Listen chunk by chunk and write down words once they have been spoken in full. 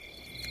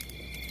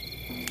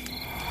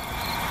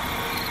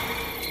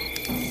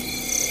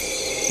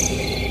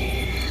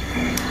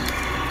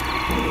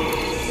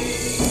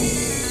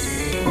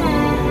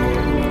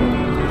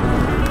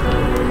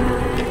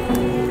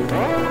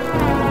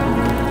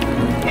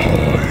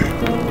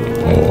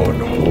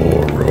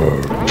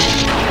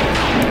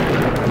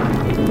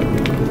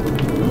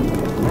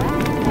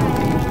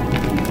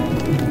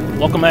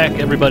Welcome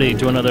back, everybody,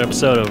 to another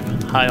episode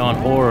of High on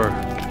Horror.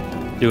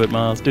 Do it,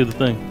 Miles. Do the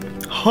thing.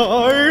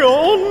 High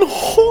on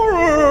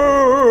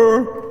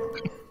Horror!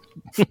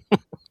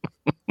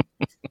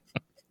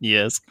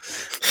 Yes.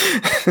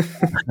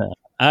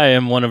 I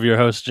am one of your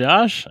hosts,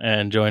 Josh,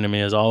 and joining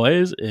me, as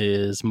always,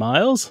 is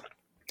Miles.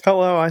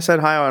 Hello, I said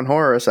High on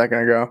Horror a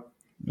second ago.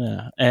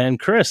 Yeah, and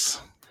Chris.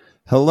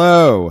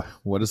 Hello,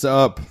 what is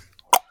up?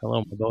 Hello,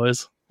 my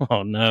boys.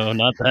 Oh, no,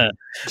 not that.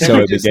 So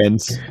it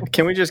begins.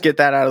 Can we just get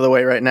that out of the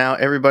way right now?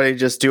 Everybody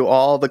just do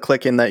all the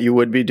clicking that you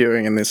would be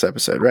doing in this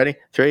episode. Ready?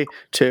 3,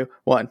 2,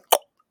 1.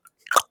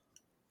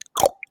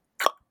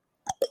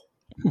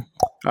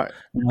 All right.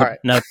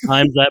 Now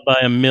times that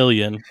by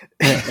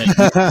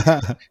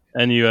 1,000,000,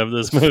 and you have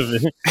this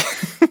movie.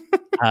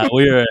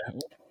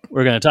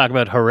 We're going to talk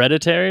about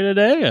Hereditary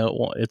today.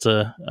 It's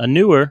a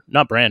newer,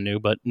 not brand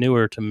new, but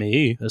newer to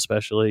me,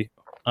 especially,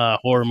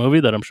 horror movie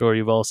that I'm sure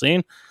you've all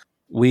seen.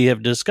 We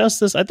have discussed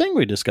this. I think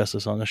we discussed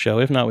this on the show.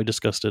 If not, we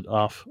discussed it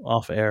off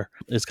air.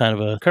 It's kind of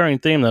a recurring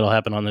theme that'll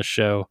happen on this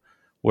show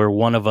where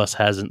one of us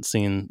hasn't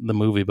seen the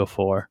movie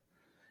before.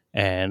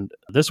 And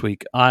this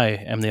week, I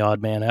am the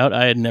odd man out.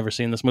 I had never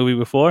seen this movie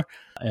before,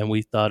 and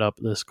we thought up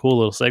this cool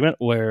little segment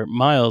where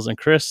Miles and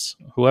Chris,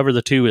 whoever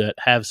the two that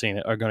have seen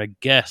it, are going to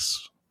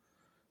guess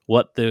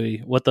what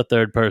the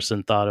third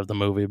person thought of the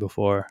movie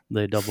before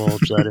they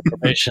divulge that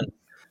information.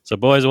 So,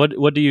 boys,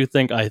 what do you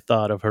think I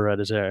thought of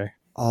Hereditary?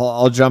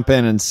 I'll jump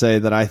in and say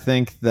that I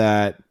think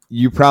that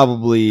you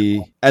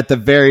probably, at the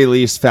very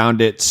least,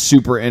 found it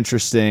super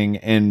interesting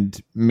and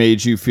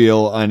made you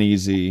feel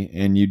uneasy,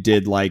 and you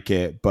did like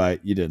it, but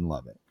you didn't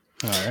love it.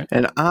 All right.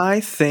 And I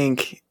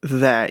think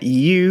that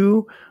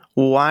you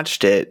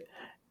watched it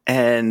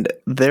and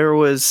there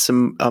was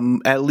some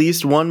at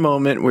least one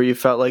moment where you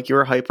felt like you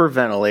were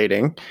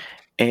hyperventilating.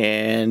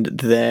 And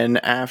then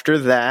after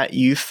that,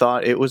 you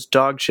thought it was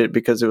dog shit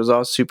because it was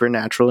all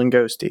supernatural and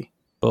ghosty.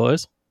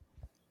 Boys,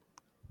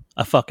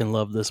 I fucking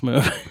love this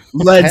movie.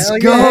 Let's Hell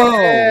go!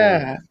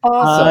 yeah.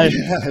 Awesome.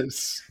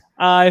 Yes.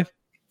 I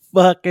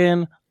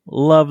fucking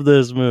love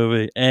this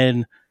movie,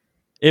 and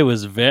it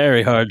was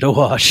very hard to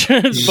watch.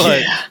 But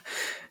Yeah.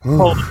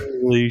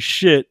 holy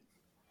shit,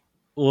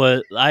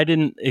 what I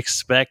didn't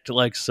expect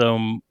like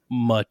so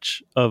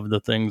much of the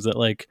things that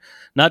like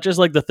not just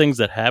like the things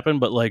that happen,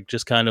 but like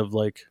just kind of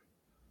like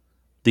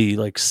the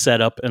like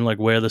setup and like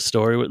where the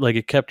story would like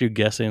it kept you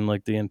guessing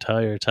like the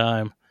entire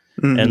time.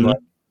 Mhm. And like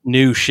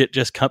new shit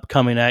just kept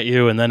coming at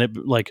you, and then it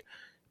like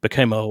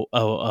became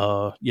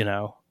you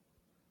know,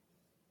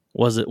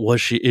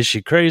 is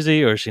she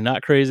crazy or is she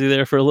not crazy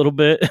there for a little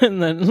bit,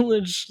 and then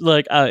it's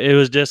like it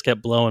was just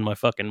kept blowing my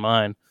fucking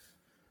mind.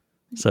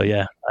 So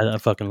yeah, I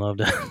fucking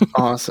loved it.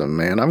 Awesome,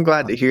 man. I'm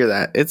glad to hear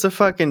that. It's a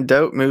fucking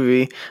dope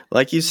movie.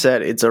 Like you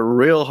said, it's a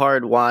real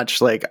hard watch.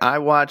 Like I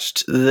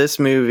watched this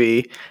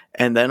movie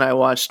and then I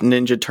watched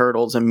Ninja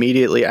Turtles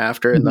immediately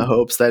after in the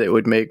hopes that it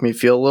would make me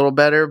feel a little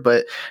better.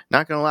 But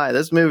not gonna lie,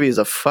 this movie is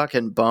a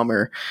fucking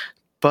bummer.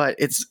 But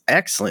it's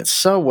excellent,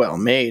 so well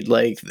made.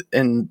 Like,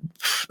 and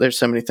there's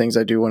so many things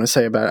I do want to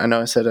say about it. I know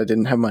I said I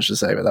didn't have much to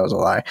say, but that was a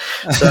lie.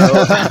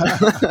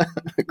 So,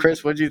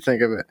 Chris, what do you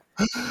think of it?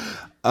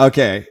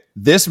 Okay,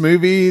 this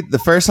movie, the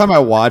first time I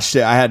watched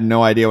it, I had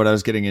no idea what I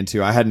was getting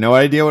into. I had no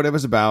idea what it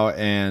was about,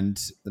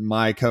 and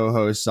my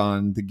co-host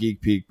on the Geek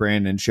Peak,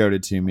 Brandon, showed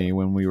it to me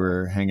when we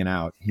were hanging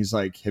out. He's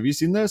like, "Have you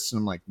seen this?" And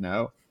I'm like,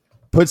 "No."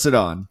 Puts it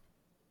on.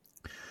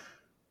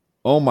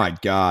 Oh my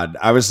God.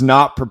 I was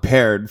not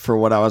prepared for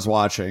what I was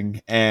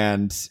watching,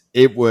 and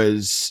it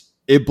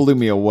blew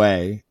me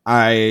away.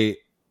 The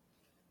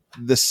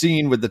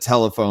scene with the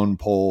telephone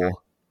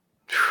pole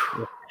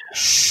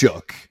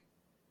shook,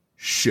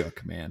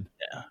 man.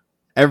 Yeah.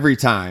 Every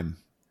time.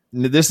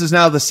 This is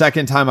now the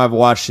second time I've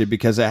watched it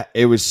because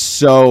it was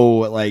so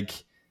like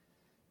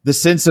the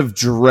sense of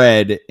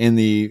dread and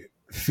the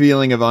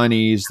feeling of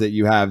unease that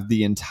you have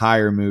the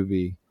entire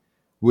movie.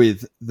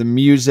 With the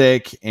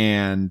music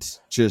and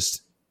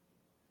just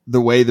the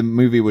way the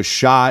movie was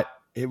shot,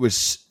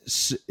 it's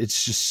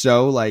just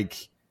so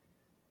like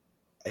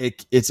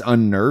it's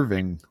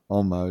unnerving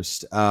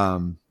almost.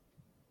 That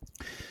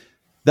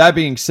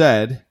being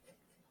said,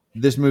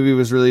 this movie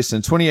was released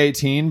in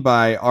 2018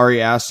 by Ari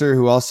Aster,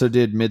 who also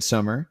did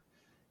Midsommar,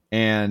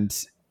 and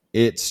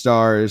it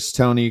stars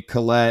Toni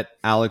Collette,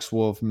 Alex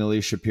Wolff,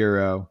 Millie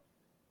Shapiro.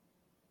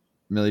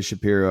 Millie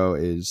Shapiro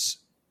is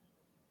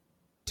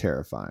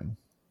terrifying.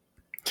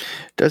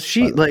 Does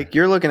she, like,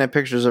 you're looking at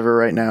pictures of her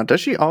right now.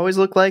 Does she always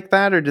look like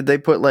that, or did they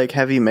put, like,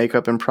 heavy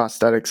makeup and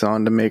prosthetics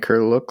on to make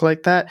her look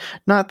like that?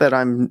 Not that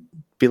I'm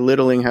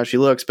belittling how she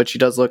looks, but she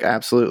does look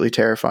absolutely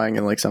terrifying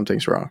and like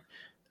something's wrong.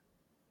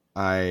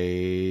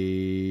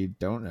 I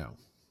don't know.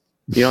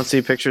 You don't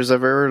see pictures of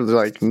her,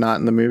 like, not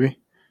in the movie?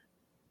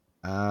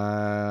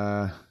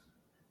 I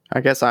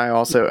guess I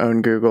also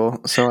own Google,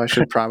 so I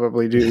should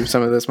probably do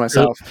some of this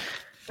myself.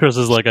 Chris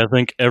is like, I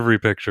think every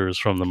picture is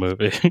from the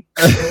movie.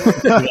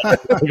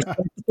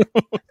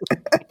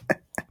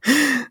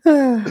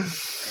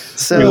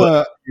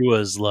 So He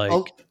was like,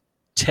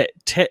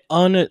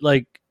 on it,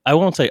 like I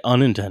won't say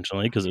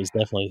unintentionally because it was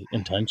definitely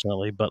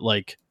intentionally, but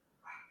like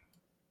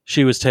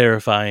she was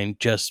terrifying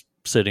just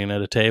sitting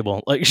at a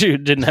table. Like she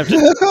didn't have to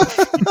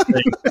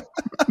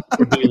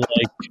be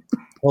like,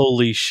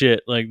 holy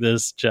shit, like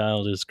this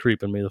child is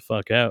creeping me the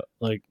fuck out.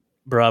 Like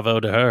bravo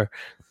to her.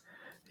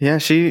 Yeah,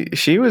 she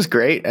was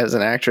great as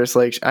an actress.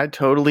 Like I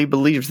totally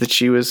believed that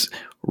she was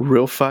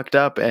real fucked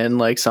up and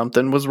like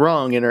something was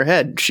wrong in her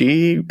head.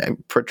 She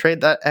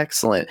portrayed that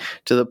excellent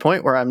to the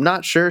point where I'm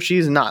not sure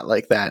she's not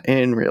like that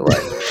in real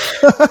life.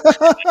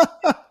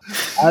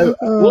 I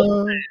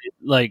will say,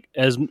 like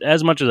as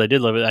much as I did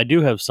love it, I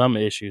do have some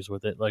issues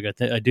with it. Like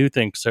I do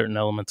think certain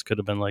elements could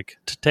have been like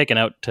taken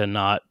out to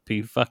not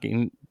be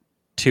fucking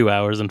 2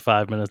 hours and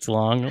 5 minutes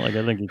long. Like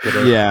I think you could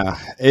have. Yeah,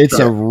 it's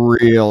a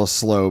real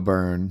slow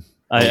burn.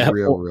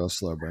 Real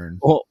slow burn.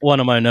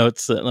 One of my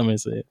notes, let me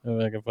see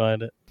if I can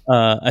find it.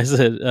 I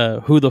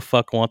said, who the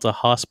fuck wants a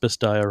hospice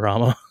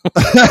diorama?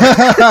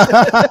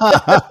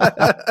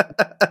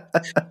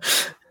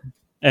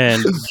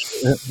 And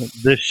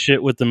this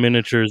shit with the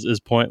miniatures is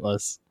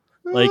pointless.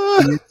 Like,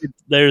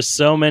 there's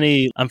so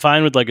many. I'm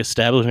fine with like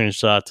establishing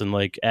shots and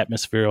like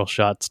atmospherical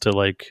shots to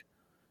like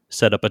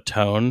set up a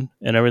tone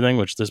and everything,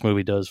 which this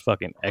movie does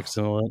fucking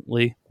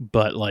excellently.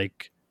 But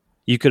like,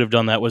 you could have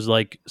done that was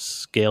like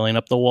scaling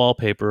up the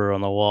wallpaper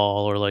on the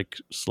wall or like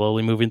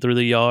slowly moving through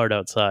the yard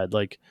outside,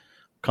 like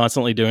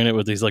constantly doing it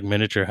with these like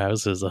miniature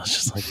houses. I was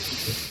just like,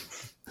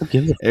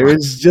 it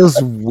was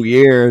just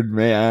weird,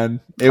 man.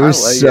 It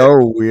was so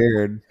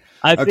weird.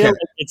 I feel like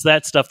it's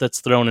that stuff that's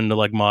thrown into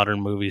like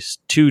modern movies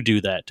to do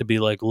that, to be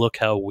like, look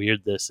how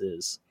weird this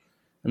is.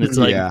 And it's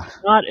like,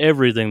 not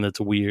everything that's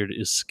weird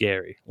is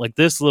scary. Like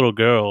this little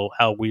girl,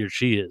 how weird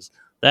she is.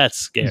 That's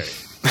scary.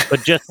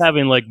 But just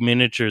having like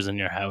miniatures in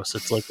your house,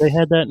 it's like they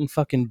had that in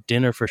fucking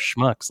Dinner for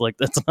Schmucks. Like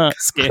that's not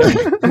scary.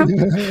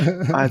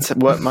 That's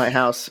what my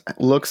house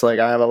looks like.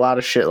 I have a lot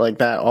of shit like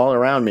that all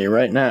around me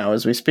right now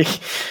as we speak.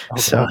 Oh,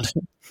 so, God.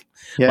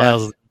 Yeah.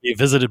 Miles, you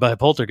visited by a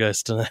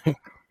poltergeist tonight.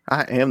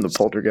 I am the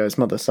poltergeist,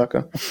 mother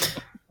sucker.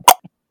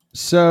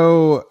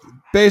 So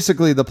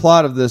basically, the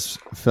plot of this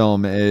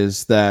film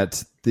is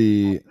that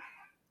the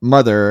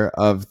mother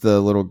of the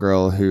little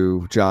girl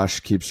who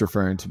Josh keeps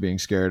referring to being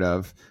scared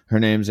of, her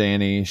name's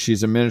Annie.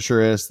 She's a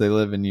miniaturist. They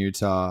live in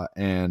Utah,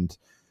 and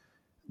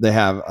they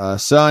have a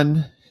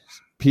son,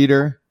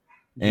 Peter,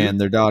 and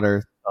their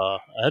daughter.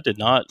 I did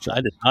not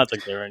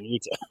think they were in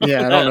Utah.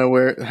 Yeah, I don't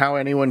know how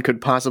anyone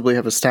could possibly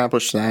have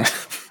established that.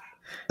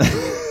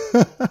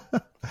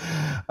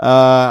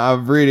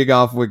 I'm reading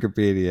off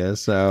Wikipedia,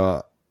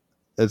 so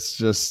it's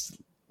just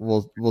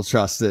we'll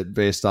trust it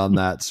based on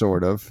that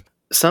sort of.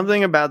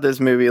 Something about this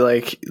movie,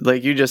 like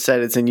you just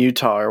said, it's in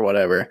Utah or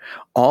whatever.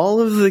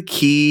 All of the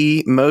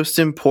key, most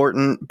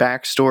important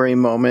backstory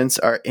moments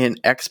are in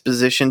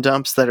exposition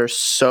dumps that are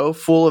so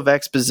full of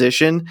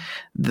exposition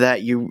that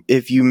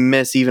if you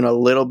miss even a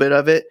little bit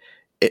of it,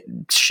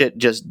 shit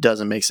just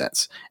doesn't make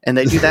sense. And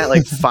they do that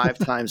like 5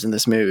 times in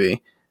this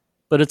movie.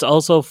 But it's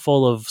also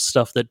full of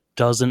stuff that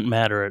doesn't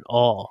matter at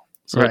all.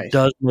 So It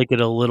does make it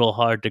a little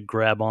hard to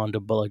grab onto,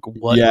 but like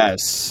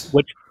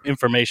which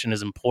information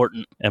is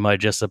important? Am I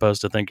just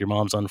supposed to think your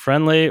mom's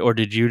unfriendly, or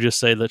did you just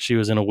say that she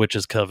was in a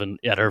witch's coven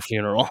at her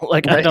funeral?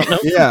 Like I don't know.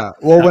 Yeah.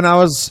 Well, when I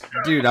was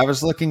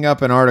looking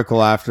up an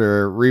article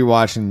after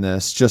rewatching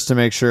this just to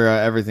make sure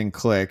everything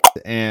clicked,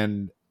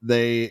 and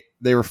they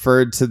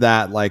referred to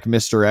that like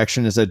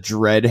misdirection as a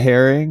dread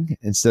herring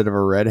instead of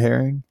a red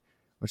herring,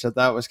 which I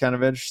thought was kind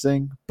of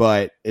interesting.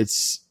 But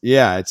it's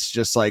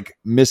just like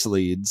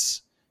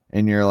misleads.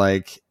 And you're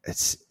like,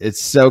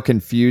 it's so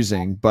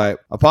confusing.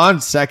 But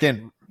upon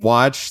second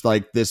watch,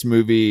 like this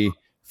movie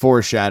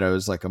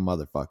foreshadows like a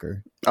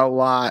motherfucker. A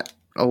lot.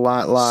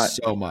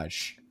 So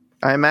much.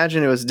 I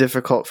imagine it was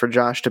difficult for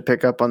Josh to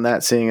pick up on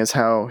that, seeing as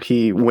how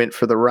he went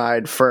for the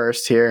ride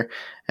first here.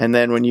 And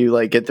then when you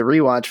like get the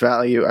rewatch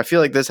value, I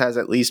feel like this has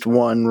at least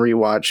one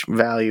rewatch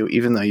value,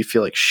 even though you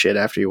feel like shit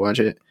after you watch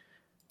it.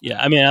 Yeah,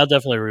 I mean, I'll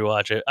definitely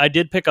rewatch it. I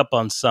did pick up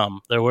on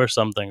some. There were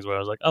some things where I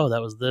was like, oh, that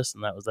was this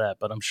and that was that.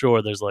 But I'm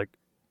sure there's like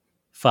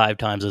 5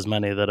 times as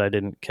many that I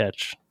didn't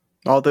catch.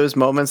 All those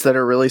moments that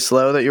are really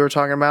slow that you were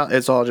talking about,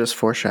 it's all just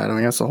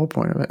foreshadowing. That's the whole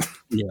point of it.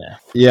 Yeah.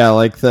 Yeah,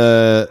 like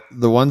the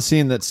one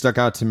scene that stuck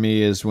out to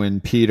me is when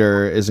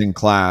Peter is in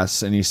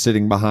class and he's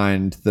sitting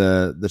behind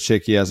the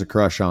chick he has a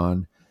crush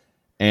on.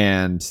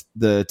 And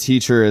the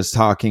teacher is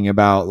talking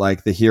about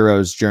like the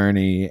hero's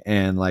journey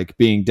and like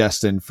being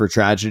destined for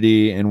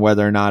tragedy and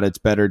whether or not it's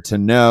better to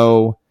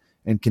know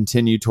and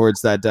continue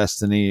towards that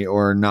destiny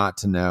or not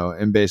to know,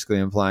 and basically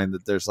implying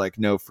that there's like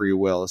no free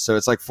will. So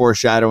it's like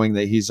foreshadowing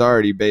that he's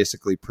already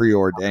basically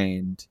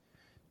preordained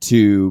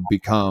to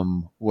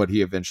become what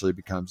he eventually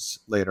becomes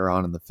later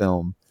on in the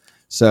film.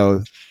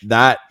 So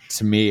that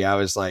to me, I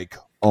was like,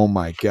 oh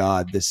my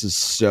God, this is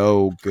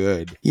so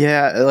good.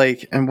 Yeah,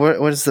 like, and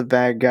what is the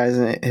bad guy's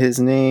name? His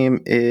name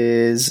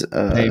is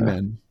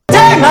Damon.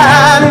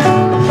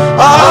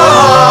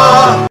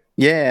 Oh!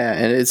 Yeah,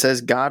 and it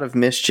says God of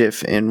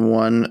Mischief in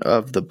one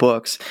of the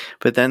books,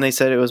 but then they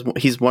said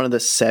he's one of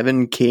the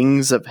 7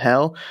 kings of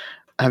hell.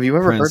 Have you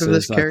ever heard of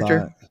this Princes, I character,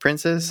 thought.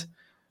 Princess?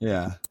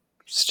 Yeah.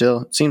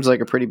 Still seems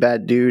like a pretty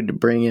bad dude to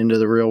bring into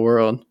the real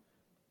world.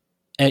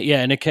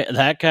 And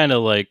that kind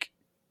of like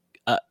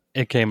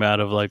it came out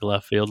of like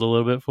left field a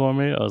little bit for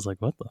me. I was like,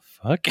 "What the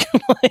fuck?"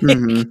 like,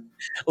 Mhm.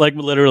 like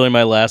literally,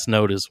 my last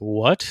note is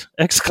 "What?"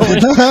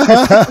 exclamation.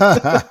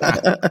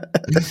 I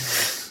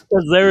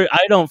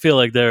don't feel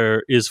like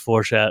there is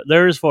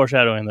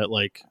foreshadowing that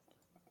like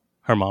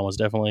her mom was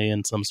definitely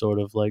in some sort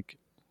of like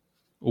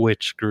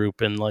witch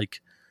group and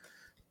like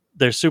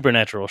there's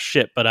supernatural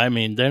shit, but I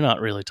mean they're not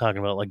really talking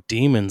about like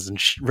demons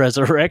and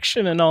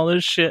resurrection and all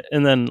this shit.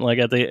 And then like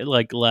at the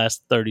like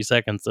last 30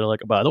 seconds, they're like,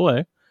 by the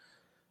way,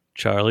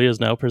 Charlie has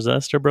now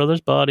possessed her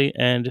brother's body,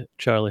 and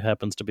Charlie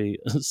happens to be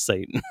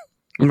Satan.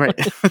 Right.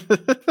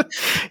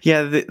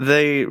 Yeah,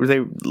 they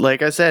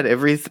like I said,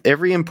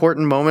 every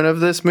important moment of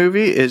this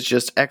movie is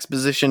just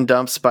exposition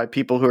dumps by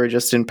people who are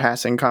just in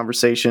passing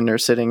conversation or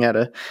sitting at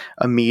a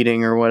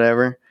meeting or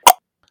whatever.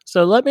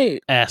 So let me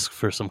ask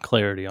for some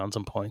clarity on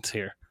some points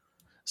here.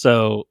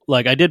 So,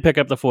 like, I did pick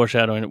up the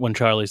foreshadowing when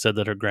Charlie said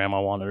that her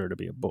grandma wanted her to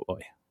be a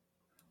boy.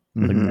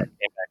 Like, Mhm. that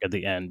came back at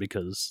the end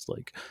because,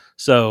 like,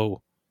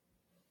 so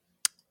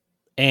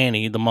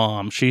Annie, the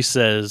mom, she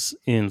says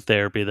in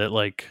therapy that,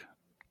 like,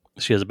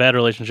 she has a bad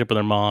relationship with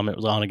her mom. It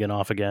was on again,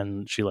 off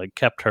again. She, like,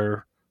 kept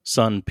her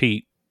son,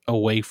 Pete,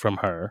 away from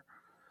her,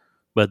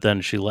 but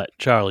then she let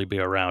Charlie be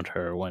around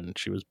her when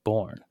she was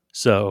born.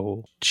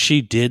 So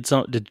did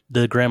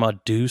the grandma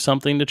do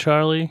something to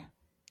Charlie?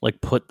 Like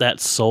put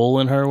that soul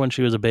in her when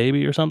she was a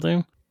baby or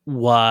something?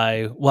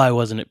 Why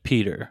wasn't it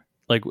Peter?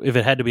 Like if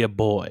it had to be a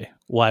boy,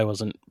 why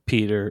wasn't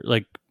Peter?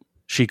 Like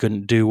she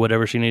couldn't do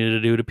whatever she needed to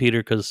do to Peter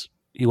because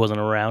he wasn't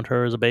around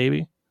her as a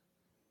baby?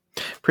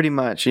 Pretty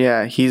much,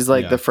 yeah. He's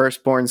like the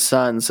firstborn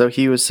son, so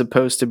he was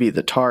supposed to be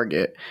the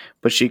target,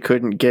 but she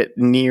couldn't get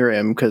near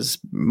him because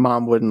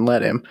mom wouldn't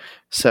let him.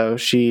 So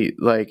she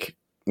like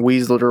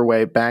weaseled her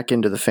way back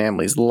into the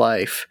family's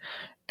life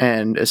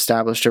and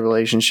established a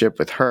relationship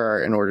with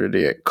her in order to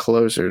get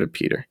closer to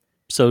Peter.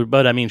 So,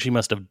 but I mean, she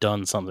must have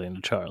done something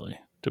to Charlie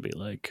to be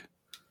like,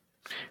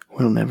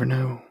 we'll never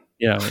know.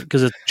 Yeah,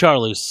 because it's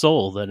Charlie's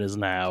soul that is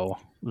now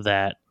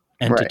that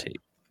entity.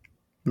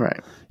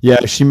 Right.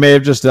 Yeah, she may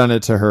have just done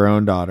it to her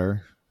own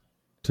daughter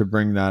to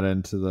bring that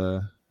into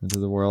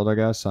the world, I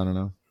guess. I don't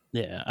know.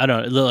 Yeah, I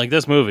don't like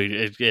this movie.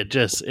 It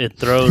throws it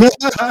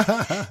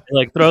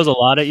throws a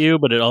lot at you,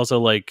 but it also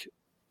like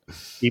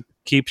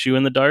keeps you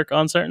in the dark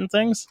on certain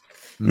things.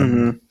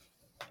 Mm-hmm.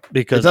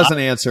 Because it doesn't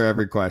answer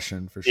every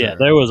question for sure. Yeah,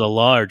 there was a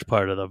large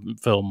part of the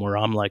film where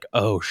I'm like,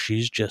 oh,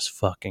 she's just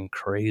fucking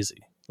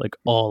crazy. Like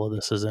all of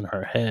this is in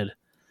her head.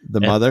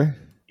 The mother?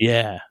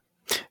 Yeah.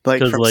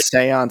 Like from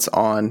Seance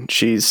on,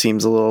 she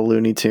seems a little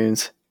Looney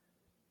Tunes.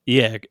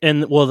 Yeah,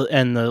 and the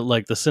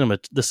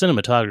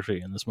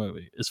cinematography in this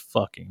movie is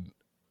fucking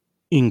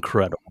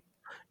incredible.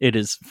 It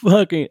is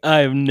fucking.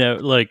 I've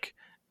never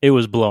it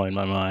was blowing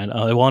my mind.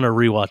 I want to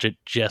rewatch it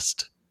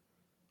just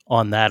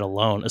on that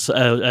alone, as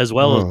well as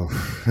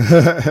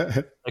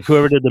like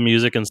whoever did the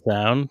music and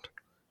sound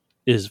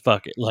is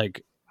fucking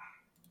like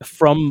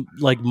from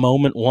like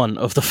moment one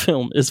of the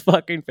film is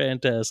fucking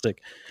fantastic,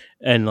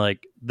 and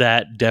like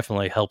that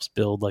definitely helps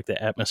build like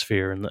the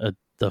atmosphere and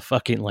the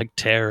fucking like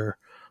terror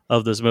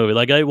of this movie.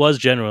 Like it was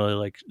generally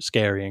like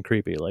scary and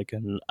creepy, like,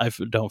 and I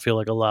don't feel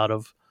like a lot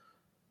of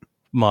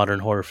modern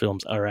horror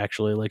films are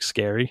actually like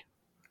scary.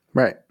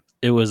 Right.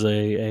 It was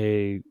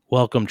a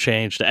welcome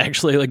change to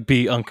actually like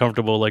be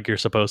uncomfortable like you're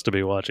supposed to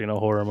be watching a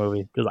horror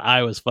movie, because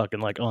I was fucking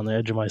like on the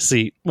edge of my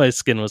seat. My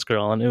skin was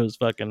crawling. It was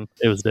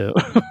dope.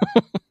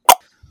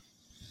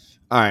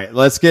 All right,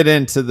 let's get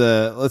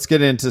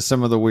into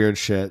some of the weird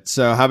shit.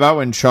 So how about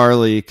when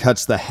Charlie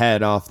cuts the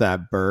head off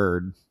that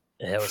bird?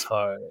 Yeah, it was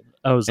hard.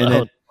 I was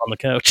on the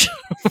couch.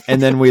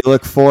 And then we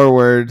look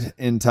forward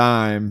in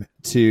time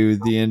to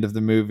the end of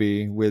the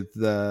movie with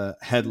the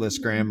headless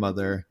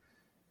grandmother,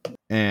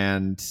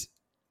 and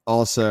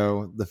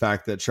also the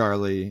fact that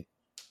Charlie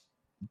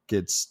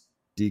gets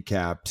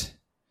decapped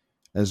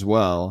as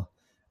well.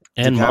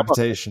 And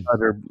decapitation.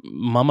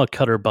 Mama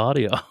cut her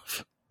body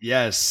off.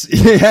 Yes.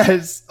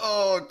 Yes.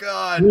 Oh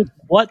God.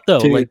 What though?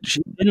 Dude, like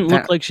she didn't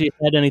look like she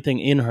had anything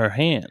in her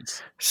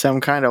hands.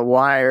 Some kind of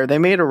wire. They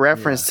made a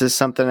reference to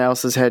something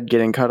else's head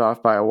getting cut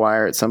off by a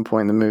wire at some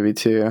point in the movie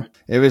too.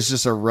 It was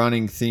just a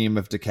running theme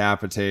of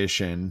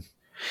decapitation,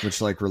 which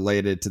like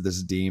related to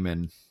this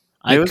demon.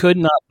 I could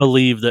not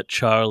believe that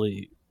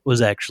Charlie was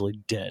actually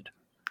dead.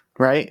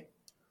 Right?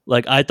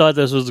 Like I thought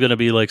this was going to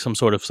be like some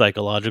sort of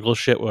psychological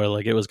shit where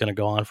like it was going to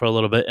go on for a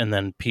little bit and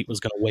then Pete was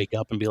going to wake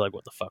up and be like,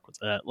 what the fuck was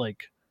that?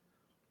 Like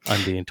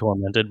I'm being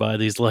tormented by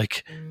these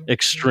like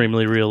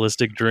extremely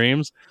realistic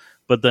dreams.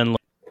 But then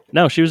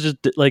no, she was just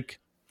like,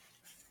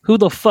 who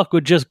the fuck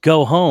would just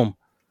go home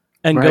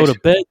and go to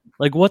bed?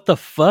 Like, what the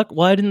fuck?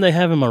 Why didn't they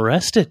have him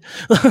arrested?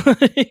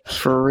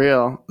 For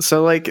real.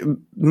 So, like,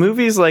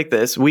 movies like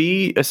this,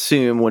 we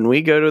assume when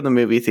we go to the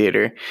movie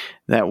theater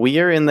that we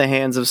are in the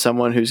hands of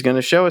someone who's going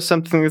to show us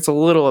something that's a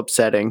little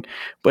upsetting,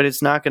 but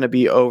it's not going to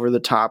be over the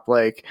top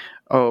like,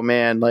 oh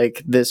man,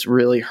 like this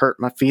really hurt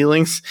my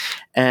feelings.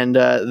 And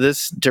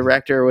this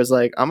director was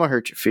like, I'm gonna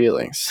hurt your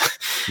feelings.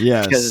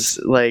 Yes. Because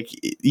like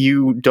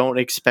you don't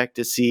expect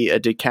to see a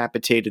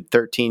decapitated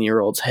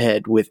 13-year-old's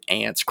head with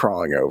ants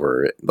crawling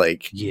over it.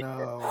 Like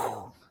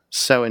No.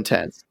 so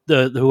intense.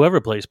 The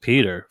whoever plays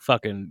Peter,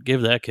 fucking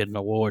give that kid an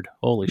award.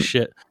 Holy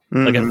shit.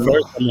 Like at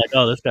first I'm like,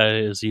 oh, this guy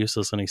is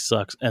useless and he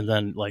sucks. And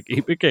then like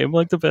he became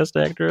like the best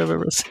actor I've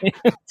ever seen.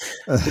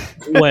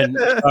 When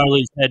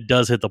Charlie's head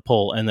does hit the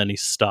pole and then he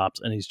stops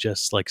and he's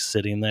just like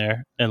sitting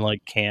there and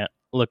like can't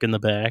look in the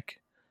back.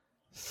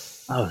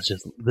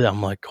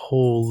 I'm like,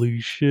 holy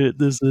shit,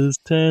 this is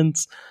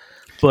tense.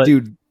 But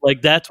Dude,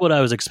 like that's what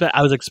I was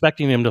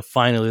expecting him to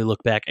finally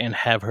look back and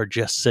have her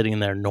just sitting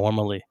there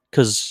normally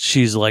because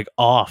she's like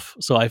off.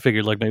 So I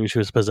figured like maybe she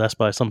was possessed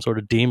by some sort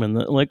of demon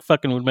that like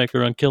fucking would make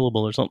her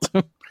unkillable or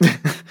something.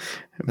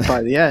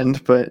 By the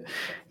end, but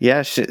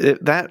yeah,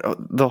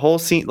 the whole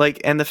scene,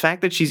 like, and the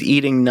fact that she's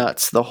eating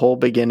nuts the whole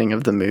beginning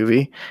of the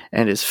movie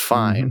and is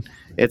fine.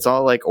 It's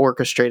all like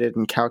orchestrated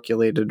and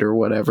calculated or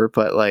whatever,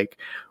 but like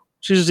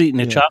she's just eating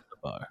a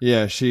chocolate bar.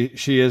 Yeah, she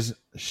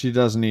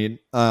doesn't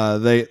eat.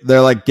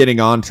 They're like getting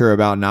on to her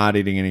about not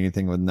eating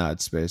anything with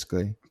nuts,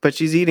 basically. But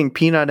she's eating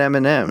peanut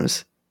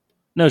M&Ms.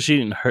 No, she's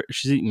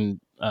eating.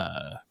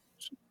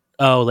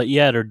 Like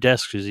yeah, at her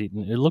desk she's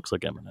eating. It looks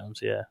like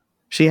M&Ms. Yeah,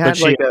 she had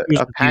like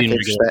a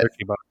package that.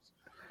 Hershey bar.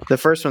 The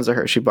first one's a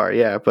Hershey bar,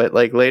 yeah, but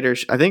like later,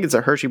 I think it's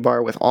a Hershey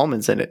bar with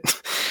almonds in it.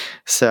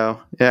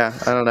 So yeah,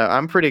 I don't know.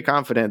 I'm pretty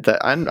confident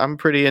that I'm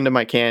pretty into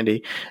my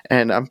candy,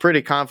 and I'm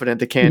pretty confident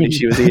the candy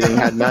she was eating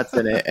had nuts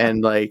in it,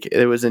 and like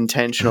it was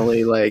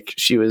intentionally like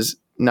she was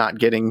not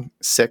getting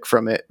sick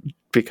from it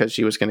because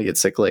she was going to get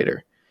sick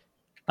later.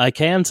 I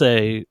can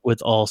say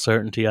with all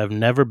certainty, I've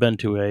never been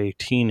to a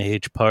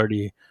teenage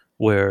party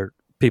where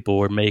people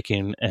were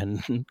making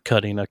and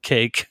cutting a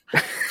cake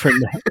for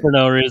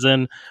no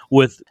reason,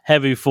 with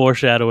heavy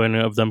foreshadowing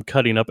of them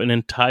cutting up an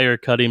entire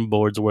cutting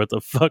board's worth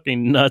of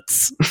fucking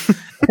nuts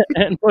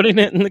and putting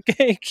it in the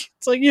cake.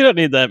 It's like, you don't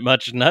need that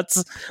much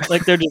nuts.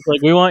 Like, they're just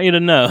like, we want you to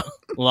know,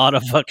 a lot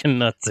of fucking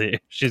nuts here.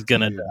 She's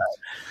gonna die.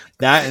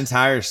 That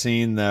entire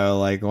scene, though,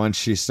 like once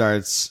she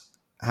starts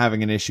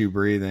having an issue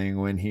breathing,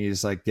 when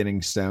he's like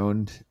getting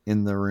stoned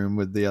in the room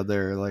with the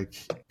other like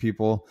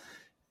people,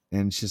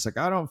 and she's like,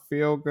 I don't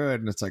feel good.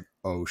 And it's like,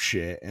 oh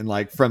shit. And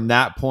like from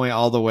that point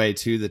all the way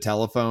to the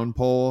telephone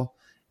pole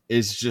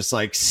is just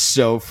like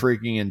so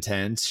freaking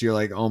intense. You're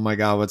like, oh my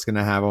God, what's going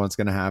to happen? What's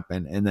going to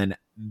happen? And then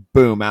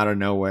boom, out of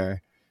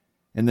nowhere.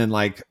 And then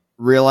like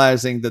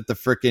realizing that the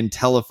freaking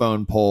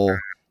telephone pole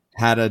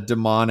had a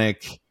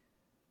demonic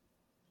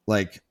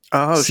like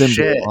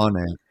symbol on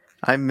it.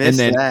 I missed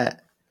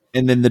that.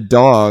 And then the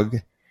dog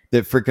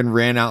that freaking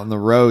ran out in the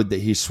road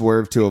that he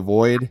swerved to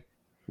avoid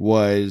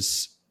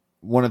was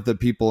one of the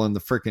people in the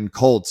freaking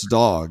cult's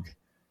dog.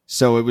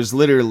 So it was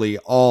literally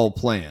all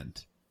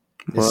planned.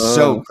 It's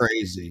so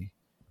crazy.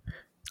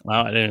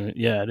 Wow, I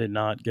did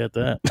not get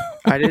that.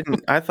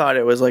 I thought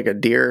it was like a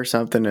deer or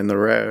something in the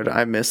road.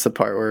 I missed the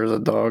part where it was a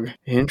dog.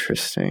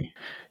 Interesting.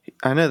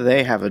 I know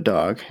they have a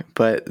dog,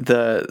 but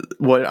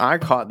what I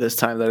caught this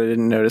time that I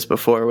didn't notice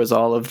before was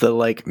all of the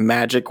like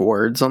magic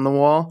words on the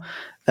wall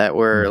that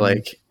were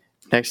like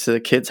next to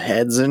the kids'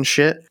 heads and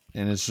shit.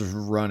 And it's just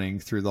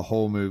running through the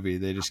whole movie.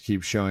 They just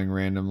keep showing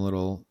random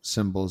little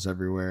symbols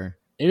everywhere.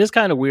 It is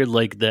kind of weird,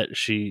 like that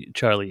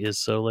Charlie is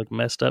so like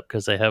messed up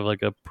because they have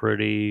like a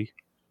pretty.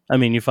 I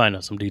mean, you find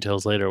out some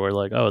details later where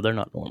like, oh, they're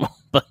not normal,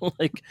 but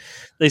like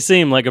they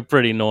seem like a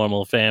pretty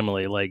normal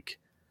family. Like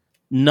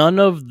none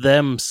of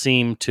them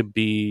seem to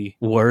be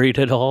worried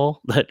at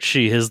all that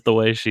she is the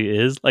way she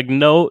is. Like,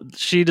 no,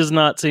 she does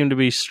not seem to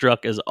be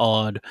struck as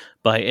odd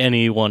by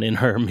anyone in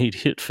her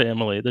immediate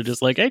family. They're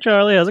just like, hey,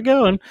 Charlie, how's it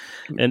going?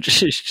 And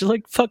she's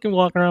like fucking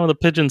walking around with a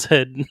pigeon's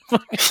head.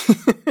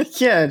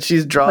 Yeah, and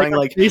she's drawing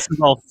like face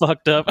is all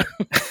fucked up.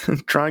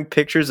 Drawing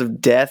pictures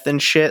of death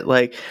and shit.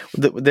 Like,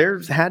 there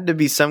had to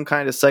be some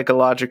kind of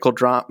psychological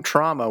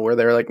trauma where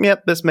they're like,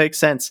 yep, this makes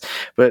sense.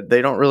 But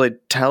they don't really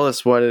tell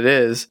us what it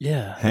is.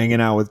 Yeah.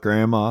 Hanging out with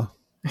grandma.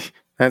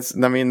 That's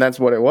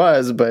what it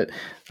was, but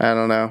I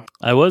don't know.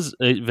 I was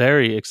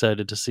very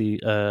excited to see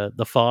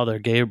the father,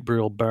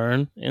 Gabriel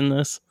Byrne, in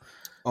this.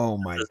 Oh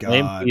my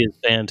God. He is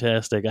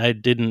fantastic. I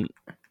didn't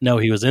know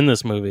he was in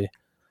this movie.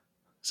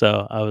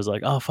 So I was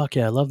like, oh, fuck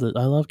yeah, I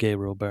love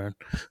Gabriel Byrne.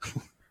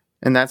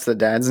 And that's the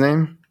dad's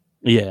name?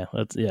 Yeah,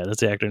 that's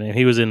the actor name.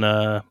 He was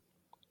in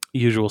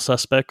Usual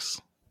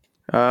Suspects.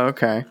 Oh,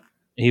 okay.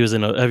 He was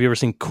in have you ever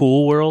seen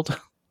Cool World?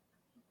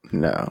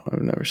 No,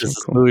 I've never seen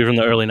Cool. Movie from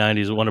the early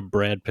 90s, one of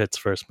Brad Pitt's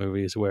first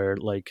movies where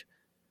like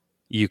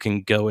you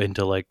can go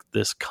into like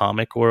this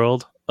comic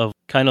world of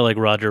kind of like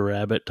Roger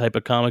Rabbit type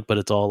of comic, but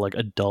it's all like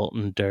adult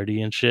and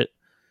dirty and shit.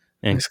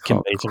 And Kim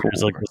Basinger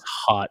is like this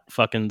hot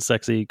fucking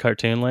sexy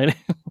cartoon lady.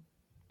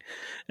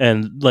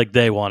 And like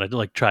they wanted to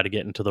like try to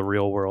get into the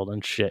real world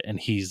and shit, and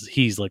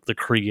he's like the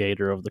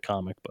creator of the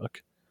comic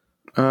book.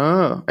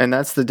 Oh, and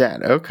that's the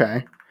dad.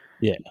 Okay.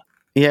 Yeah.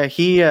 Yeah,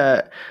 he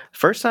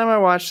first time I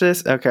watched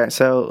this, okay,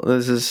 so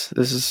this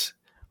is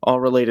all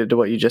related to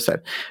what you just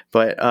said.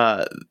 But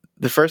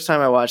the first time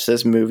I watched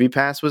this, Movie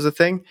Pass was a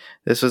thing.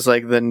 This was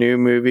like the new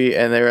movie,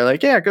 and they were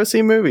like, yeah, go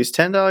see movies,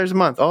 $10 a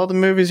month, all the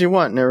movies you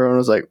want. And everyone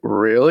was like,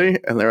 really?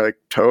 And they were like,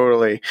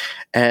 totally.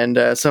 And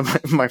so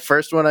my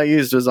first one I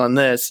used was on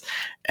this,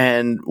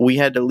 and we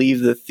had to leave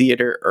the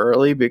theater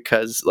early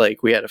because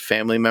like we had a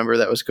family member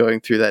that was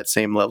going through that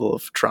same level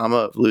of trauma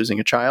of losing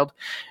a child.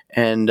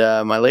 And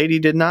my lady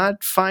did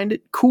not find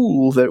it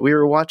cool that we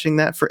were watching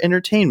that for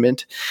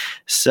entertainment.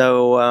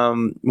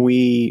 So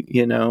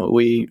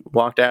we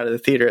walked out of the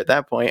theater at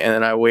that point, and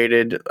then I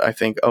waited, I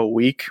think, a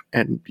week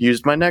and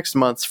used my next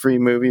month's free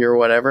movie or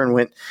whatever and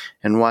went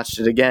and watched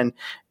it again.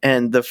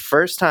 And the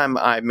first time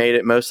I made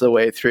it most of the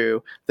way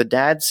through, the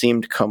dad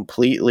seemed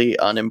completely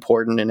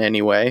unimportant in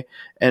any way.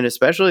 And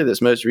especially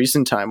this most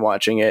recent time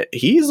watching it,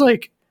 he's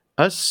like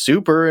a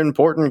super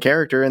important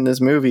character in this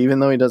movie, even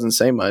though he doesn't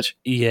say much.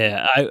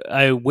 Yeah,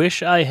 I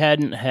wish I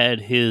hadn't had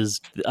his...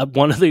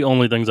 one of the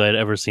only things I had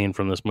ever seen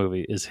from this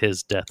movie is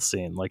his death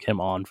scene, like him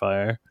on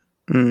fire.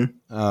 Mm.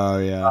 Oh,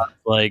 yeah.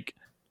 Like,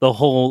 the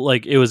whole...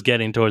 Like, it was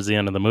getting towards the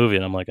end of the movie,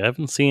 and I'm like, I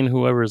haven't seen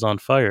whoever's on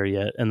fire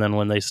yet. And then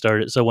when they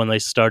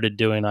started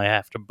doing I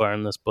have to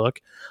burn this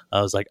book,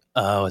 I was like,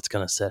 oh, it's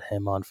going to set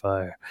him on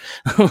fire.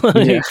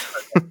 Yeah.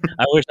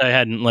 I wish I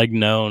hadn't, like,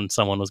 known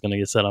someone was going to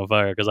get set on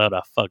fire, because I would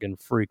have fucking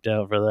freaked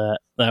out for that.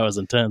 That was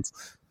intense.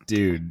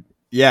 Dude.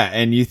 Yeah,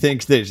 and you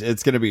think that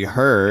it's going to be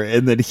her,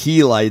 and then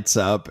he lights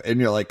up, and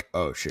you're like,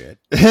 oh, shit.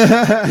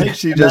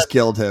 She just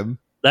killed him.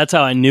 That's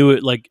how I knew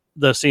it, like,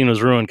 the scene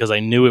was ruined, because I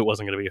knew it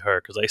wasn't going to be her,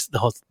 because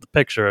the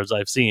picture, as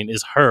I've seen,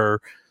 is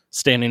her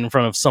standing in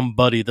front of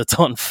somebody that's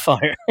on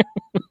fire.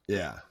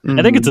 Yeah. Mm-hmm.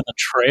 I think it's in the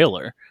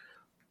trailer.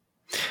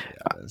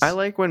 I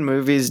like when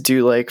movies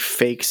do like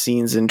fake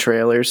scenes in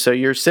trailers. So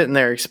you're sitting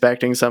there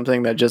expecting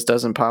something that just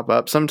doesn't pop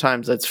up.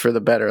 Sometimes that's for the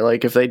better.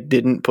 Like if they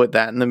didn't put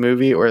that in the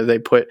movie, or they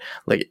put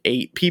like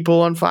 8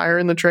 people on fire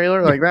in the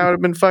trailer, like that would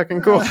have been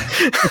fucking cool.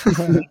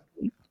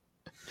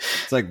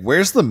 It's like,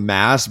 where's the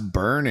mass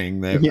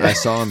burning that I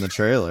saw in the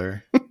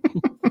trailer?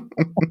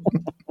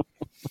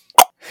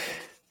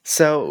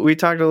 So we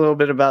talked a little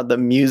bit about the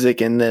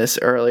music in this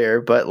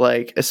earlier, but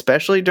like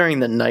especially during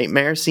the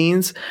nightmare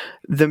scenes,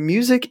 the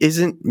music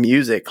isn't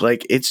music.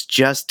 Like it's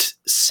just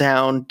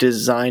sound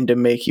designed to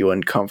make you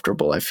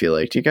uncomfortable, I feel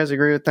like. Do you guys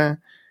agree with that?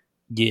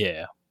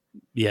 Yeah.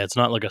 Yeah, it's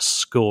not like a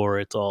score.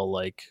 It's all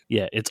like,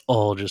 it's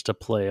all just a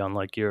play on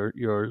like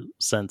your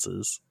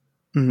senses.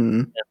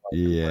 Mm-hmm.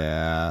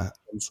 Yeah,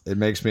 it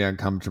makes me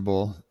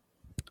uncomfortable.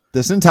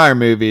 This entire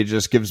movie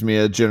just gives me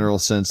a general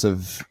sense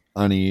of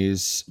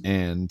unease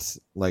and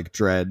like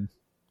dread,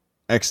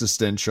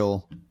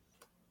 existential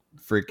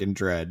freaking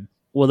dread.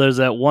 Well, there's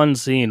that one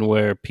scene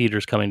where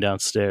Peter's coming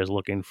downstairs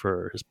looking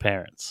for his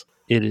parents.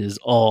 It is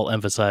all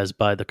emphasized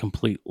by the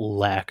complete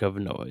lack of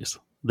noise.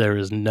 There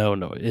is no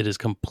noise. It is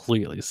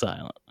completely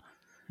silent.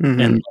 Mm-hmm.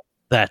 And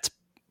that's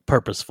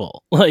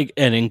purposeful, like,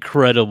 and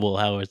incredible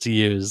how it's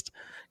used,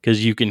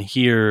 because you can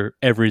hear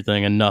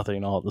everything and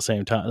nothing all at the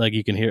same time. Like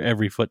you can hear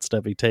every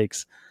footstep he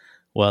takes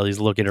while he's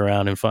looking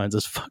around and finds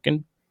his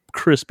fucking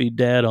crispy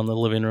dad on the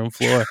living room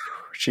floor.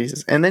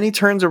 Jesus. And then he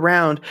turns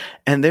around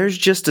and there's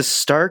just a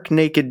stark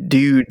naked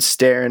dude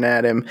staring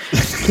at him.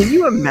 Can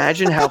you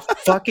imagine how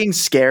fucking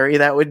scary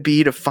that would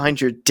be to find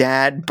your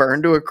dad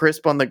burned to a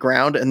crisp on the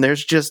ground and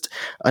there's just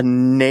a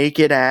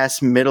naked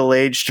ass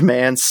middle-aged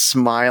man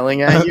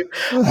smiling at you?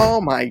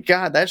 Oh my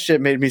God, that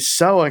shit made me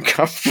so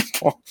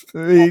uncomfortable.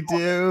 Me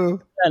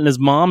too. And his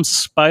mom's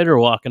spider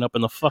walking up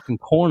in the fucking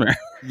corner.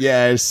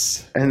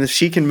 Yes. And if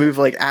she can move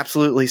like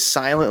absolutely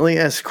silently,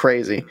 that's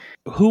crazy.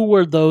 Who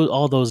were those?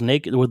 All those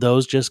naked? Were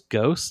those just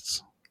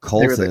ghosts?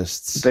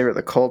 Cultists. They were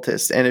the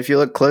cultists. And if you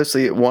look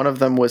closely, one of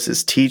them was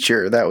his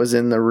teacher that was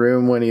in the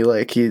room when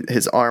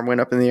his arm went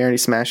up in the air and he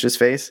smashed his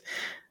face.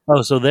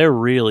 Oh, so they're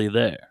really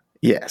there.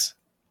 Yes.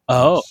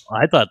 Oh,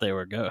 I thought they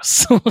were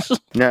ghosts.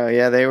 No,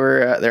 yeah,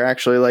 they're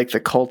actually like the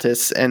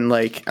cultists, and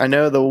like I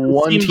know the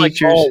one teacher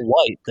teacher all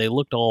white. They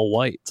looked all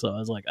white, so I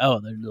was like,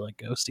 oh, they're like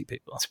ghosty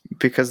people.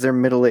 because they're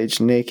middle-aged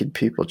naked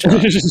people,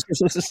 John.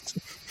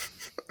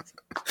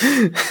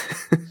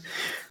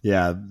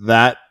 Yeah,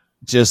 that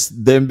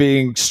just them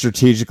being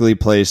strategically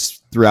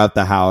placed throughout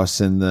the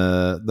house in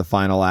the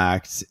final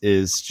act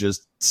is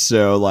just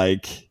so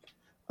like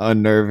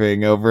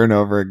unnerving over and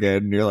over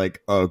again. And you're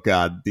like, oh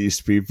God,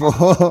 these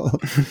people.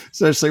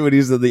 Especially when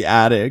he's in the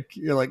attic.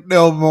 You're like,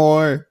 no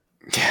more.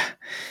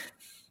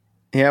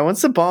 Yeah,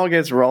 once the ball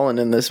gets rolling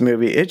in this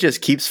movie, it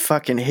just keeps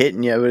fucking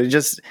hitting you, but it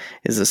just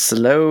is a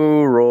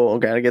slow roll.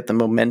 Got to get the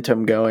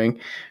momentum going.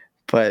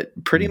 But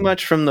pretty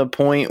much from the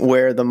point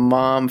where the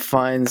mom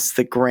finds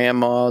the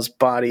grandma's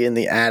body in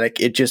the attic,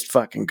 it just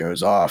fucking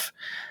goes off.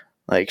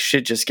 Like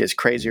shit just gets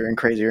crazier and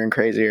crazier and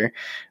crazier.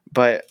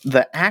 But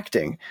the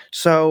acting.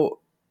 So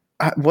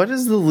what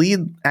is the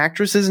lead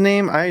actress's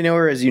name? I know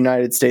her as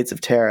United States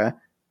of Tara.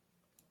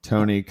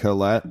 Toni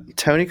Collette.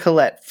 Toni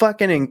Collette.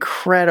 Fucking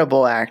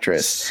incredible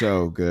actress.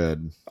 So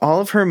good. All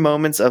of her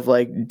moments of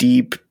like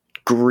deep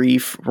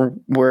grief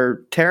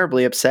were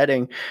terribly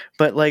upsetting.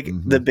 But like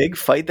the big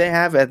fight they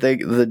have at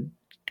the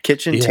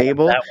kitchen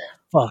table. That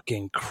was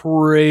fucking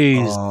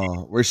crazy.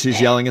 Oh, where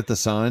she's yelling at the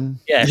son?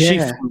 Yeah, she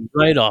Yeah. flew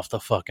right off the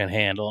fucking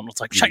handle and was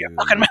like, shut your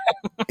fucking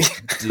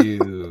mouth.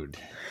 Dude.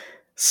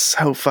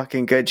 So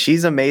fucking good.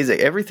 She's amazing.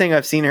 Everything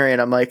I've seen her in,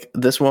 I'm like,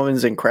 this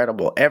woman's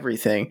incredible.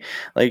 Everything.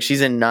 Like,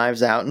 she's in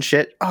Knives Out and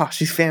shit. Oh,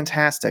 she's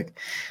fantastic.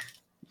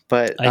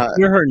 But I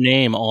hear her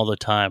name all the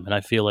time, and I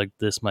feel like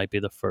this might be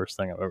the first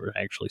thing I've ever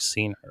actually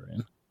seen her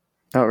in.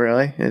 oh,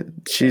 really?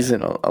 She's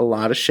in a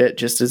lot of shit,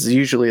 just as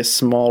usually a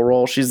small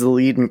role. She's the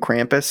lead in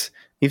Krampus.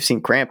 You've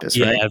seen Krampus,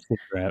 Yeah, right? I've seen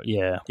her.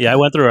 Yeah. I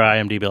went through her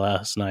IMDb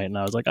last night, and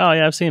I was like, oh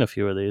yeah, I've seen a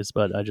few of these,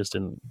 but I just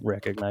didn't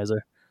recognize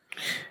her.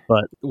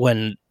 But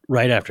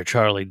right after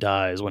Charlie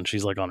dies, when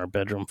she's like on her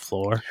bedroom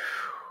floor,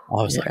 I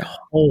was like,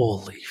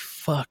 holy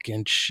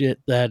fucking shit,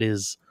 that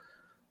is.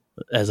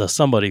 As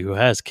somebody who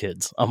has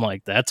kids, I'm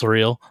like, that's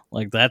real.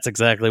 Like, that's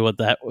exactly what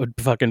that would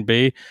fucking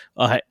be.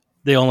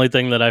 The only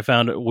thing that I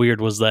found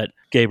weird was that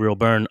Gabriel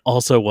Byrne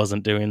also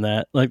wasn't doing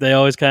that. Like, they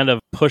always kind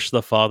of push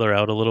the father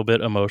out a little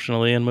bit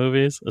emotionally in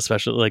movies,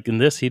 especially like in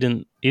this. He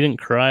didn't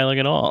cry like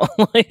at all.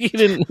 Like, he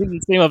didn't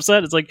seem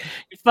upset. It's like,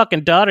 your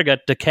fucking daughter got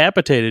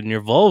decapitated in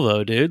your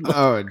Volvo, dude.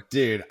 Oh,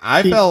 dude,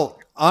 I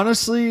felt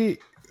honestly.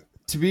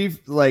 To be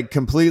like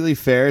completely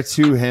fair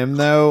to him,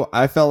 though,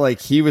 I felt like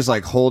he was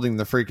like holding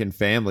the freaking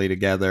family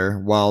together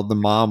while the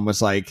mom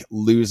was like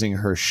losing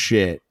her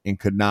shit and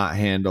could not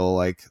handle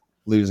like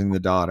losing the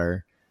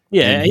daughter.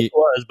 Yeah, And he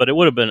was, but it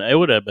would have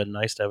been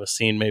nice to have a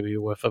scene maybe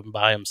with him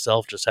by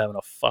himself, just having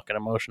a fucking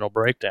emotional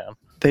breakdown.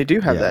 They do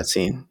have that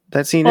scene.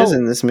 That scene is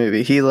in this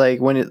movie. He like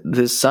when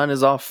his son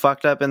is all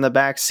fucked up in the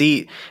back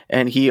seat,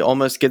 and he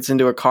almost gets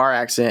into a car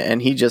accident,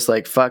 and he just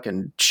like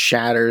fucking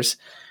shatters.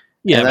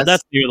 Yeah, but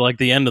that's near like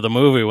the end of the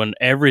movie when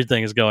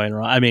everything is going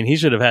wrong. I mean, he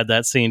should have had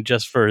that scene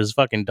just for his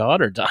fucking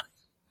daughter dying.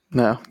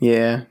 No,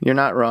 yeah, you're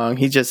not wrong.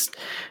 He just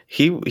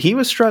he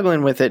was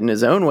struggling with it in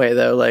his own way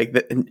though. Like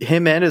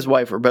him and his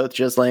wife were both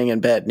just laying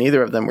in bed.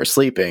 Neither of them were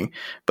sleeping,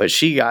 but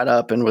she got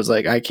up and was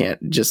like, "I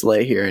can't just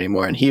lay here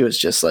anymore." And he was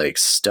just like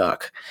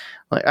stuck.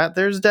 Like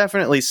there's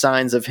definitely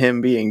signs of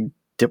him being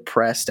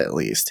depressed at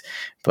least,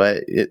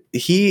 but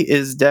he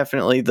is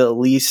definitely the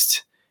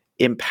least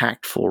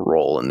impactful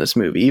role in this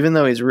movie. Even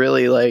though he's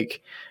really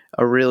like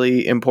a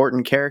really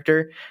important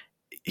character,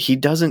 he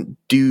doesn't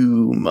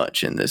do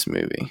much in this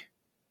movie.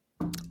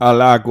 I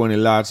like when he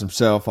lights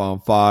himself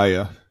on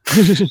fire.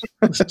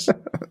 Well, see,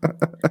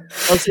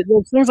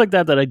 there's things like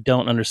that I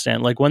don't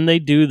understand. Like when they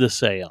do the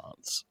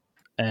seance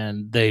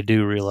and they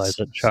do realize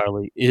that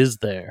Charlie is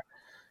there,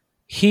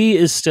 he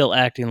is still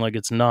acting like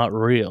it's not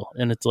real.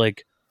 And it's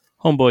like,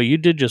 homeboy, you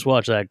did just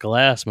watch that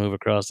glass move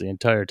across the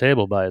entire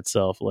table by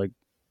itself. Like,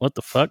 what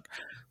the fuck?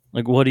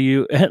 Like, what do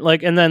you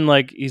like? And then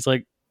like he's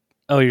like,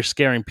 oh, you're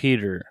scaring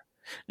Peter.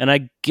 And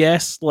I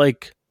guess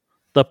like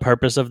the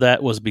purpose of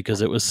that was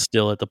because it was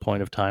still at the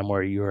point of time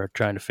where you were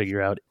trying to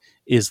figure out,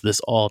 is this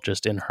all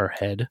just in her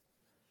head?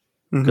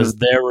 Because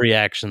their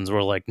reactions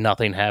were like,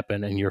 nothing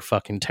happened and you're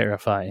fucking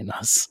terrifying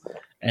us.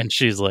 And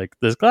she's like,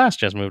 this glass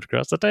just moved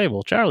across the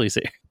table. Charlie's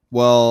here.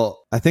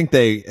 Well, I think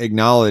they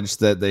acknowledged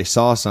that they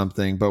saw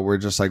something, but we're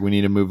just like, we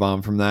need to move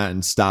on from that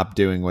and stop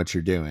doing what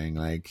you're doing.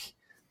 Like,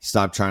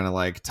 stop trying to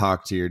like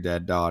talk to your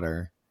dead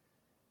daughter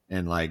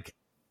and like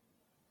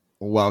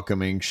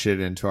welcoming shit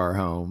into our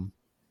home.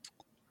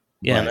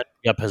 Yeah, and then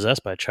he got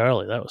possessed by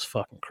Charlie. That was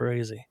fucking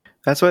crazy.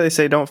 That's why they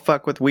say don't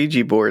fuck with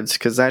Ouija boards,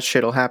 because that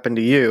shit'll happen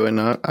to you. And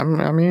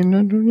I mean,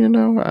 you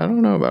know, I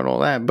don't know about all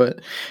that,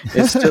 but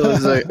it still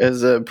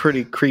is a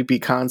pretty creepy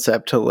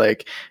concept to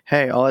like,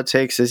 hey, all it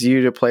takes is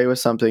you to play with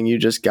something you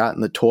just got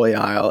in the toy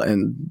aisle,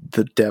 and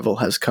the devil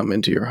has come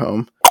into your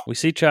home. We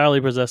see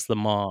Charlie possess the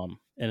mom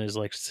and is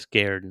like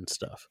scared and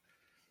stuff.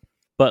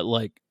 But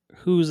like,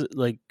 who's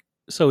like,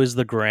 so is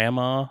the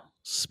grandma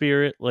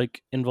spirit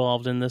like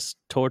involved in this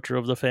torture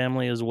of the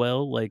family as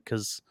well? Like,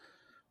 because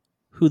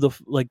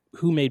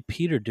who made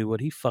Peter do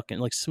what he fucking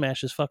like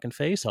smash his fucking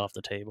face off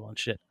the table and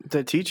shit?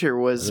 The teacher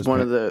was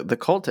one of the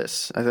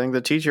cultists. I think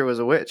the teacher was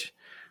a witch.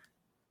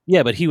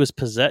 Yeah, but he was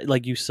possessed.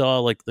 Like you saw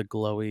like the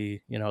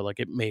glowy, you know, like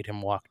it made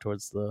him walk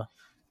towards the.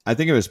 I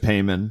think it was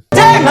Payman.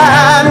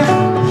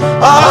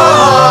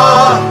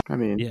 I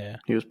mean, yeah,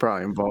 he was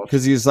probably involved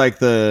because he's like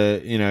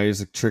the, you know,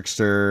 he's a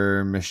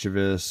trickster,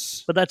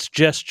 mischievous. But that's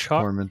just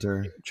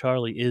tormentor.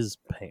 Charlie is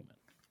Payman.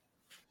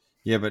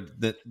 Yeah, but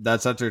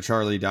that's after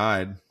Charlie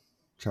died.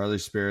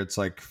 Charlie's spirit's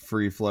like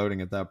free floating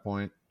at that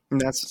point.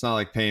 It's not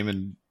like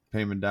Payman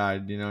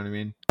died. You know what I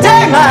mean?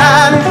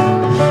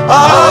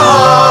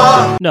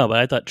 No, but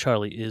I thought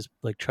Charlie's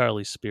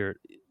spirit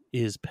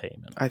is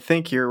Payman. I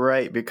think you're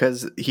right,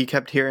 because he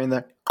kept hearing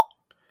that.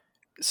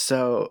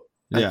 So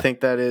yeah. I think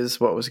that is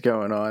what was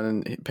going on,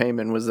 and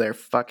Payman was there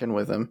fucking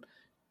with him.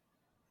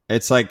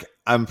 It's like,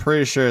 I'm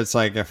pretty sure it's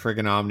like a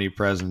freaking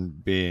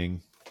omnipresent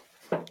being.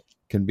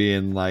 Can be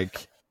in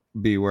like,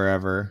 be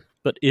wherever.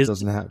 But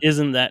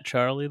isn't that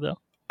Charlie though?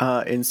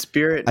 In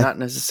spirit, not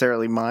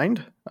necessarily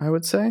mind, I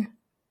would say.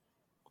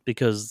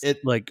 Because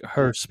like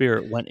her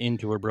spirit went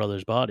into her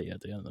brother's body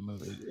at the end of the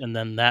movie, and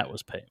then that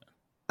was Payman.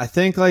 I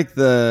think like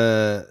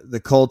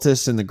the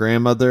cultist and the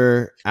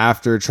grandmother,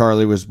 after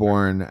Charlie was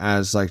born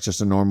as like just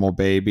a normal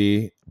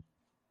baby,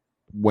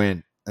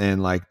 went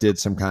and like did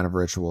some kind of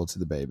ritual to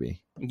the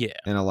baby Yeah.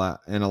 and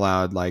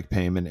allowed like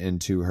payment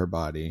into her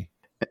body.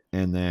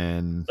 And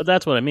then But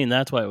that's what I mean.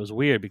 That's why it was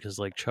weird, because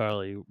like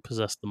Charlie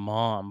possessed the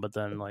mom, but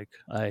then like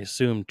I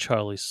assumed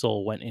Charlie's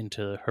soul went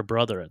into her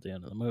brother at the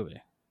end of the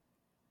movie.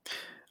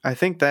 I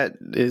think that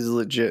is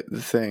legit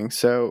the thing.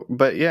 So,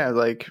 but yeah,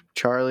 like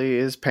Charlie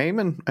is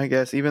Payman, I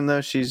guess, even though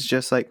she's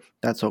just like,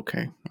 that's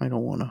okay. I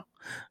don't want to.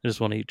 I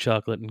just want to eat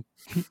chocolate and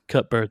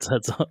cut birds'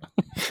 heads off.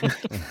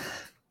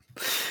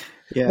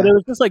 Yeah. But it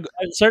was just like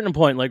at a certain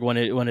point, like when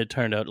it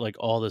turned out like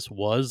all this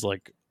was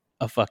like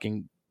a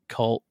fucking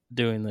cult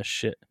doing this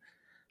shit,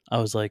 I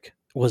was like,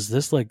 was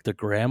this like the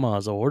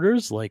grandma's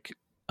orders? Like,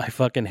 I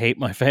fucking hate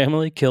my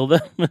family, kill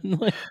them, and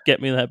like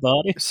get me that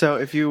body. So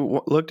if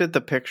you looked at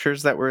the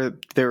pictures they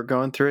were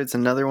going through, it's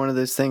another one of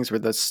those things where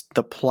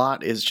the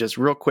plot is just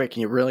real quick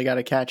and you really got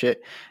to catch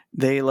it.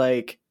 They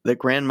like the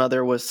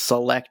grandmother was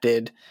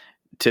selected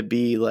to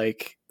be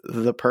like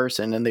the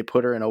person, and they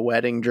put her in a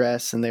wedding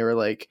dress, and they were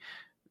like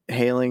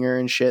hailing her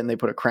and shit, and they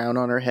put a crown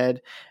on her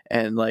head,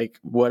 and like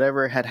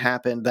whatever had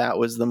happened, that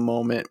was the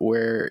moment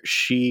where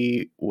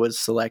she was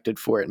selected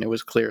for it, and it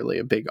was clearly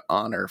a big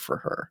honor for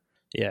her.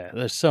 Yeah,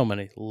 there's so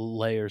many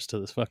layers to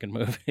this fucking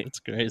movie. It's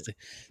crazy.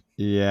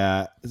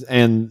 yeah,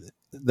 and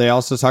they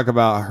also talk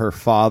about her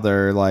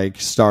father like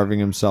starving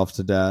himself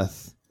to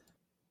death,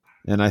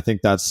 and I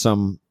think that's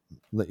some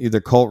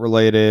either cult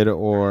related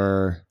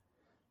or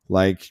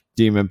like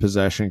demon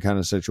possession kind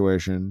of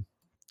situation.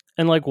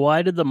 And like,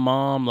 why did the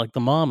mom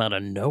out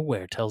of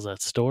nowhere tells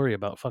that story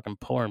about fucking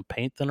pouring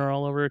paint thinner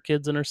all over her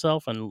kids and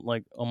herself, and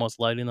like almost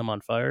lighting them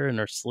on fire in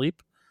her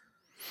sleep?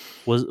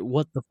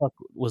 What the fuck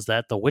was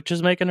that? The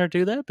witches making her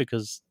do that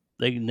because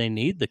they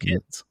need the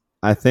kids.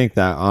 I think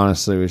that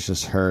honestly was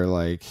just her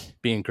like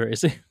Being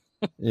crazy.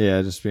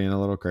 Yeah, just being a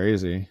little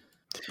crazy.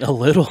 A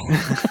little.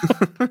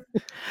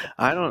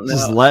 I don't know.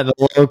 Just letting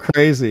a little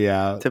crazy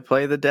out. To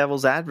play the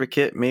devil's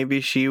advocate, maybe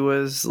she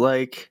was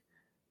like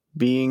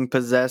being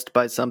possessed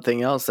by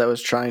something else that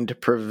was trying to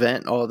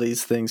prevent all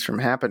these things from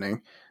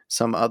happening.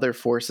 Some other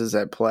forces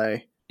at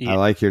play. Yeah. I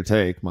like your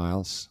take,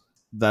 Miles.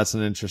 That's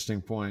an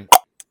interesting point.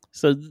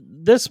 So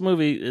this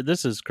movie,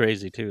 this is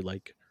crazy too.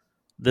 Like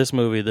this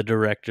movie, the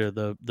director,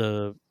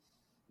 the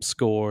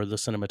score, the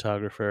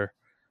cinematographer,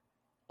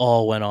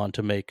 all went on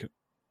to make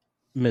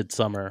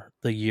Midsummer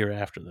the year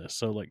after this.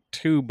 So like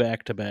 2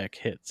 back-to-back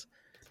hits.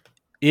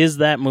 Is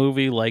that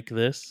movie like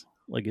this?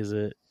 Like, is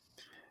it?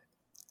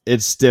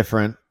 It's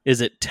different.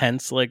 Is it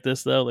tense like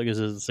this though? Like, is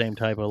it the same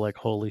type of like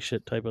holy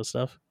shit type of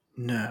stuff?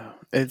 No,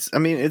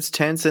 it's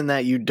tense in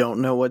that you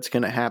don't know what's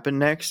going to happen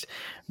next,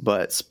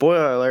 but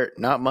spoiler alert,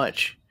 not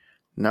much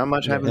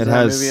happens in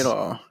that movie at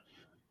all.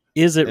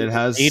 Is it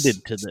has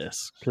related to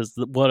this? Because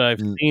what I've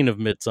seen of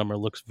Midsummer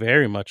looks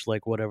very much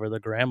like whatever the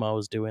grandma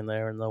was doing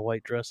there in the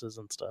white dresses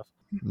and stuff.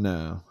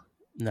 No,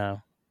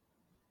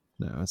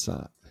 it's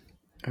not.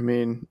 I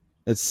mean,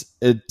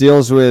 it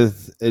deals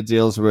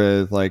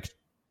with like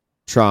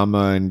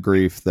trauma and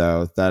grief,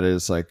 though. That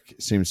is like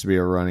seems to be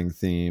a running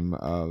theme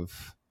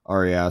of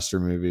Ari Aster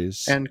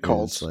movies and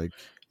cults. Like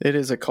it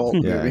is a cult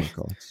movie.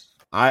 Cults.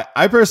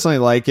 I personally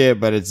like it,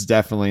 but it's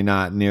definitely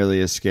not nearly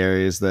as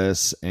scary as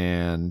this,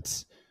 and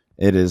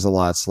it is a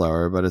lot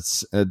slower, but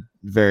it's a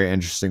very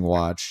interesting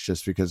watch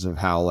just because of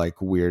how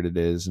like weird it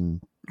is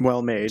and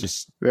well made.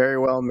 Just very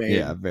well made.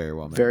 Yeah, very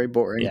well made. Very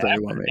boring, Yeah, very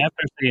well made.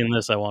 After seeing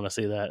this, I want to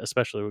see that,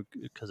 especially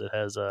because it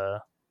has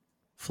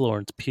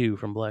Florence Pugh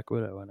from Black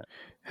Widow in it.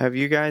 Have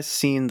you guys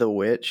seen The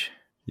Witch?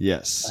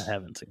 Yes. I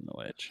haven't seen The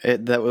Witch.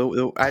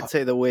 I'd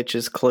say The Witch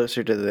is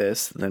closer to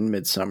this than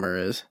Midsummer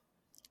is.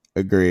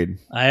 Agreed.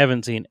 I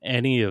haven't seen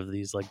any of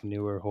these like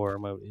newer horror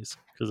movies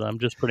because I'm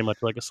just pretty much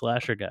like a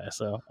slasher guy.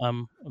 So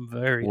I'm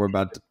very. We're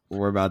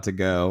about to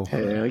go.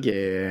 Hell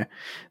yeah!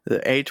 The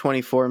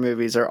A24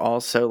 movies are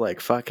also like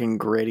fucking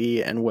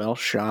gritty and well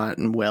shot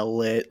and well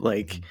lit.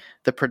 Like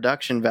the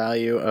production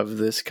value of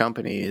this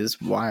company is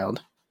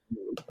wild.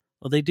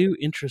 Well, they do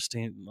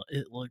interesting.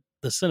 Like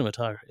the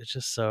cinematography, it's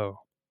just so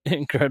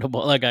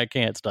incredible. Like I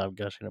can't stop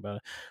gushing about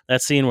it.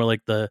 That scene where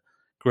like the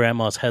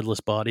grandma's headless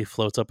body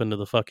floats up into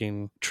the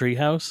fucking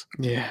treehouse.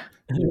 Yeah,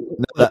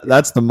 No,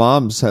 that's the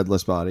mom's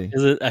headless body.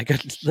 Is it? I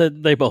could.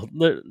 They both.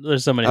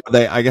 There's so many.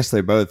 I guess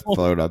they both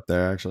float up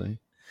there actually.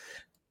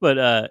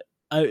 But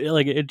I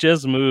like it.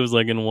 Just moves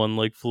like in one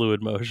like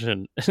fluid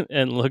motion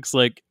and looks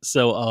like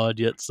so odd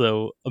yet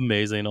so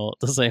amazing all at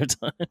the same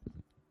time.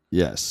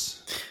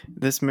 Yes.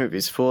 This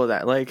movie's full of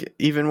that. Like,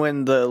 even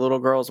when the little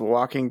girl's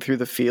walking through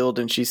the field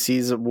and she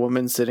sees a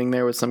woman sitting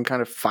there with some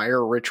kind of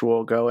fire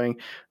ritual going,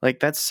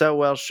 like, that's so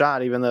well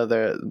shot, even though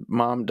the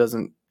mom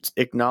doesn't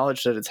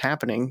acknowledge that it's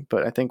happening.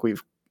 But I think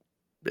we've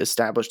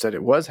established that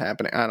it was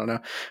happening. I don't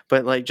know.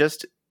 But, like,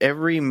 just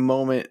every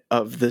moment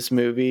of this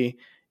movie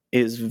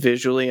is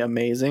visually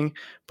amazing.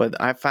 But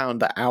I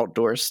found the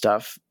outdoor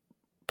stuff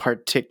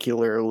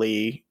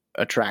particularly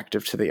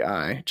attractive to the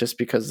eye just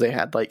because they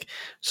had like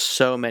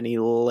so many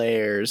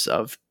layers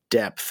of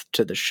depth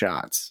to the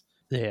shots.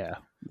 Yeah,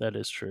 that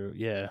is true.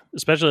 Yeah,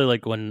 especially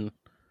like when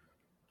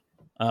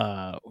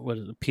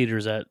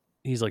Peter's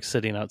he's like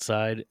sitting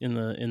outside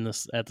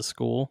at the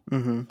school.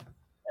 Mm-hmm. And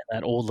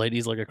that old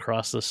lady's like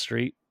across the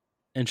street,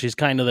 and she's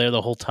kind of there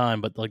the whole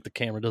time, but like the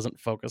camera doesn't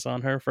focus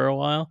on her for a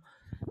while,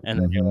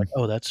 and then you're like,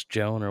 oh, that's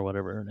Joan or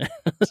whatever her name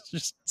is.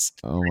 Just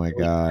oh my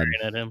god,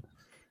 at him.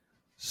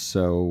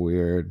 So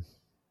weird.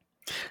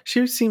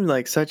 She seemed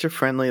like such a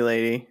friendly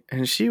lady,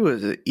 and she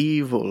was an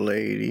evil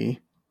lady.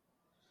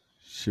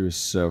 She was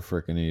so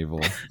freaking evil.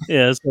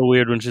 Yeah, it's so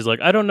weird when she's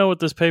like, I don't know what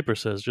this paper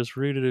says. Just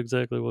read it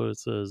exactly what it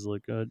says.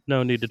 Like,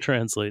 no need to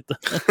translate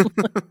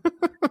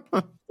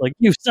that. Like,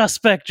 you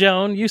suspect,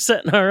 Joan. You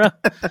setting her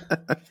up.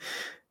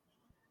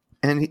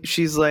 And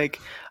she's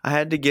like, I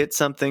had to get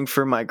something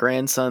for my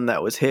grandson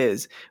that was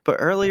his. But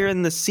earlier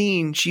in the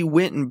scene, she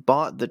went and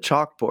bought the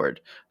chalkboard.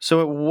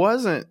 So it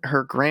wasn't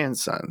her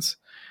grandson's.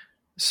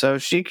 So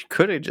she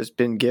could have just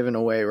been given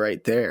away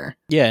right there.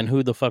 Yeah, and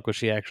who the fuck was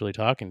she actually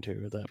talking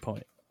to at that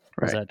point?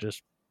 Right. Was that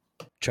just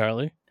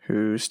Charlie?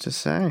 Who's to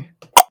say?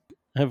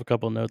 I have a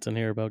couple notes in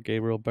here about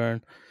Gabriel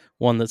Byrne.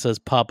 One that says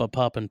Papa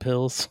popping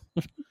pills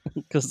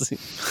because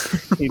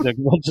he took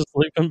a bunch of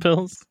sleeping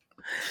pills.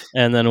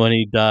 And then when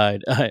he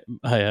died, I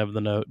have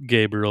the note,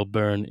 Gabriel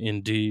Byrne,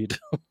 indeed.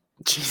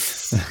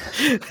 Jesus.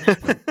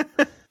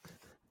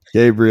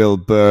 Gabriel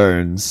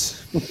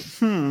Burns.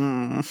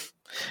 Do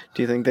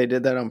you think they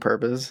did that on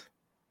purpose?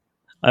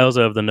 I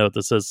also have the note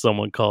that says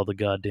someone called the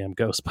goddamn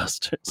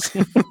Ghostbusters.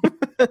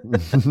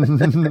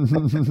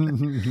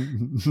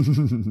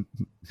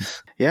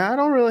 Yeah, I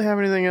don't really have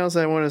anything else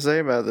I want to say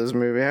about this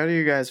movie. How do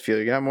you guys feel?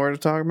 You got more to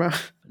talk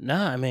about? No,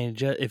 I mean,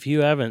 if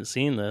you haven't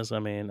seen this, I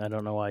mean, I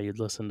don't know why you'd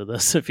listen to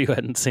this if you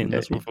hadn't seen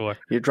this before.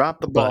 You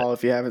dropped the ball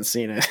if you haven't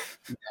seen it.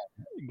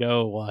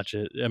 Go watch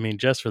it. I mean,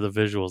 just for the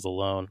visuals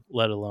alone,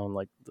 let alone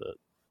like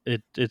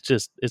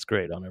it's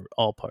great on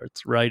all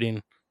parts.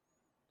 Writing,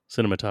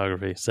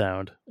 cinematography,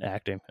 sound,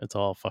 acting. It's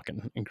all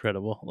fucking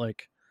incredible.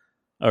 Like,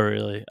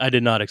 I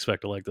did not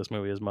expect to like this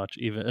movie as much,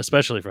 even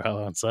especially for how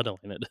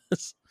unsettling it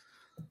is.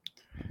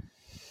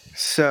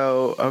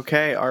 So,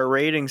 okay, our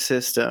rating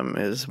system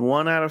is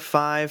 1 out of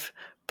 5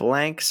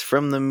 blanks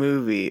from the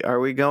movie. Are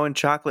we going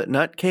chocolate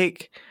nut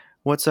cake?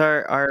 What's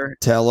our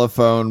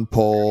telephone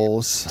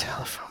poles?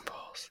 Telephone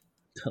poles.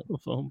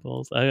 Telephone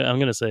poles. I'm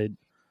gonna say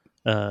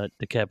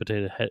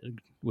decapitated head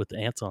with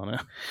ants on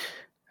it.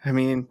 I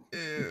mean,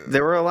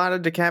 there were a lot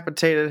of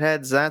decapitated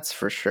heads, that's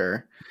for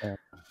sure. Yeah.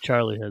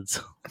 Charlie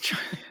heads.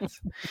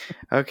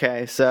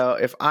 Okay, so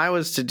if I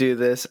was to do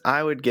this,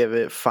 I would give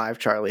it 5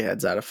 Charlie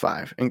heads out of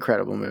 5.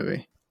 Incredible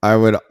movie. I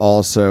would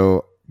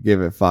also give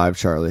it 5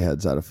 Charlie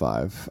heads out of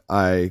 5.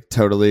 I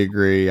totally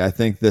agree. I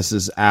think this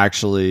is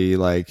actually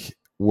like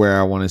where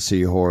I want to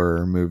see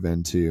horror move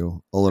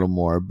into a little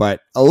more,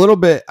 but a little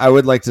bit, I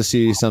would like to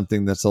see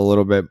something that's a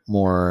little bit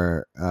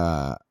more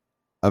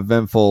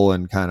eventful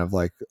and kind of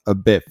like a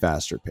bit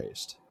faster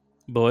paced.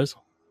 Boys,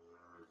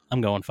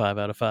 I'm going 5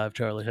 out of 5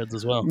 Charlie heads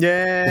as well.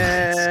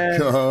 Yeah. Let's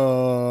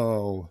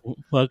go.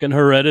 Fucking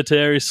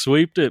Hereditary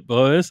sweeped it,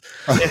 boys.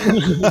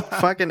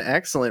 Fucking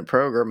excellent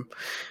program.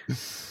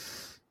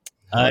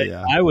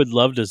 I would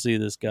love to see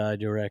this guy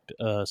direct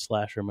a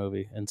slasher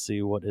movie and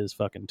see what his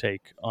fucking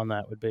take on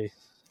that would be.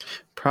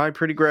 Probably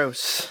pretty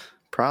gross.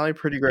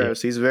 Yeah.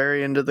 He's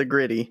very into the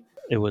gritty.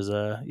 It was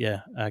I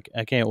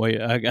can't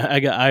wait.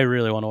 I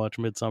really want to watch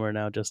Midsummer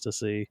now just to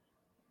see.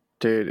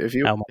 Dude, if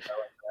you how much I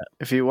like that.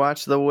 If you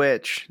watch The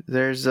Witch,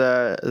 there's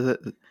a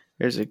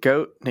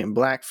goat named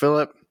Black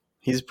Phillip.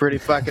 He's pretty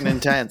fucking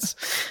intense.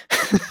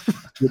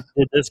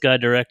 Did this guy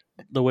direct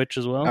The Witch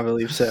as well? I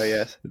believe so,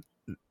 yes.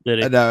 Did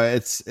he? No,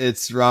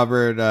 it's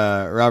Robert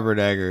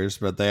Eggers,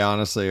 but they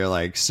honestly are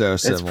like so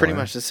similar. It's pretty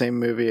much the same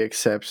movie,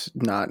 except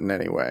not in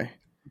any way.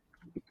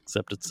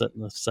 Except it's set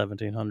in the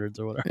 1700s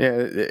or whatever.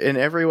 Yeah, in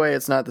every way,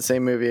 it's not the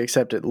same movie,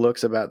 except it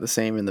looks about the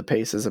same and the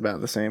pace is about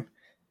the same.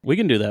 We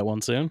can do that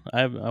one soon.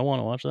 I want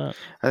to watch that.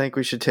 I think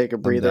we should take a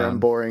breather on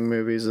boring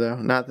movies, though.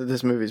 Not that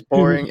this movie's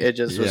boring; it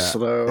just was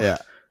slow.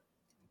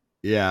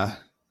 Yeah.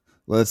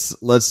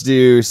 Let's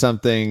do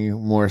something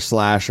more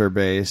slasher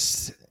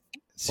based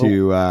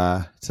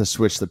to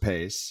switch the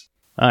pace.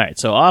 All right.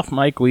 So off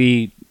mic,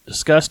 we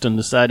discussed and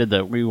decided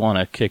that we want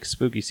to kick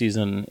spooky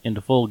season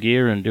into full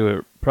gear and do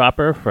it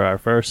proper for our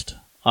first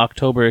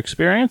October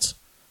experience.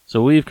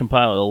 So we've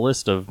compiled a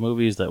list of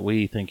movies that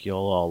we think you'll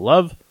all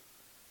love.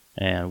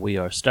 And we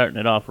are starting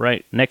it off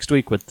right next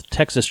week with the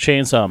Texas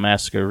Chainsaw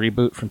Massacre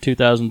reboot from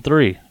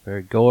 2003.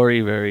 Very gory,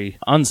 very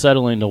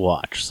unsettling to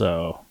watch.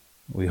 So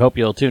we hope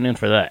you'll tune in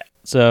for that.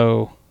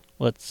 So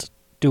let's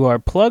do our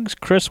plugs.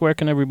 Chris, where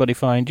can everybody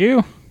find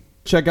you?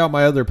 Check out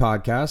my other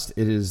podcast.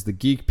 It is the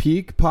Geek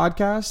Peak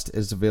podcast.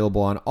 It's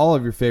available on all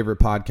of your favorite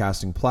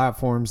podcasting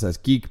platforms. That's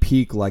Geek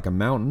Peak like a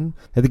mountain.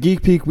 At the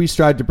Geek Peak, we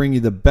strive to bring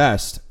you the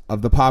best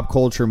of the pop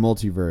culture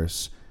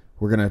multiverse.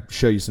 We're going to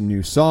show you some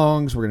new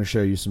songs. We're going to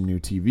show you some new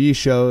TV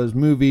shows,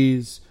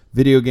 movies,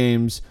 video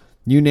games,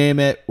 You name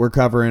it, we're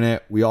covering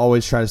it. We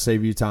always try to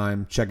save you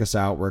time. Check us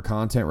out. We're a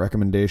content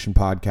recommendation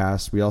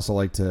podcast. We also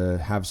like to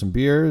have some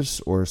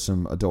beers or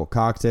some adult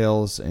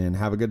cocktails and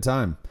have a good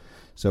time.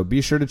 So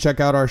be sure to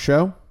check out our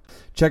show.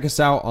 Check us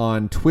out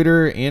on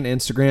Twitter and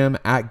Instagram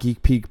at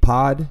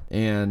GeekPeakPod.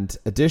 And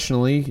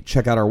additionally,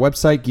 check out our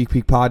website,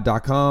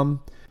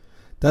 geekpeakpod.com.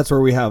 That's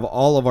where we have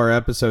all of our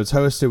episodes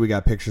hosted. We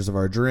got pictures of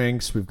our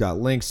drinks. We've got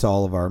links to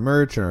all of our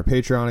merch and our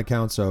Patreon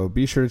account. So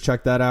be sure to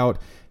check that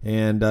out.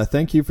 And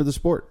thank you for the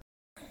support.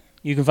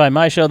 You can find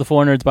my show, the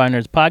Four Nerds by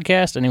Nerds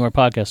podcast, anywhere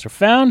podcasts are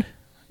found.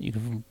 You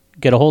can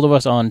get a hold of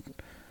us on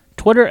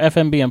Twitter,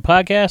 FMBN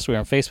Podcast. We're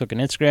on Facebook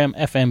and Instagram,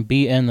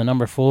 FMBN, the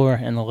number 4,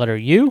 and the letter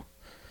U.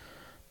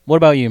 What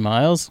about you,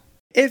 Miles?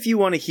 If you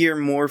want to hear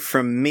more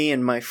from me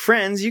and my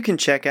friends, you can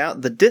check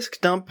out the Disc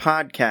Dump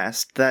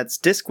Podcast. That's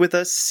Disc with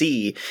a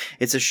C.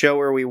 It's a show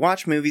where we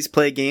watch movies,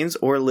 play games,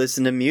 or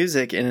listen to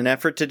music in an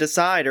effort to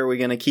decide, are we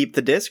going to keep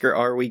the disc or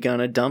are we going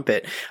to dump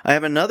it? I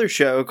have another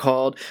show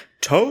called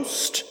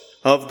Toast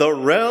of the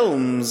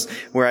Realms,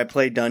 where I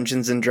play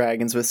Dungeons and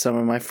Dragons with some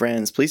of my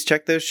friends. Please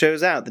check those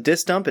shows out, The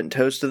Disc Dump and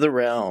Toast of the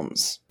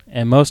Realms.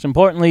 And most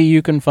importantly,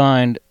 you can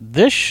find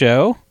this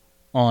show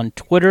on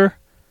Twitter,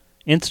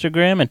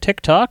 Instagram, and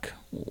TikTok.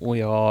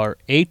 We are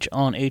H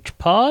on H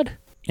Pod,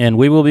 and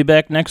we will be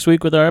back next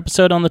week with our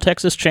episode on the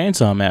Texas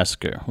Chainsaw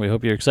Massacre. We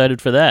hope you're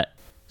excited for that.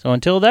 So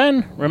until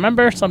then,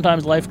 remember,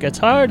 sometimes life gets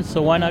hard,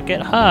 so why not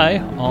get high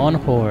on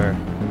horror?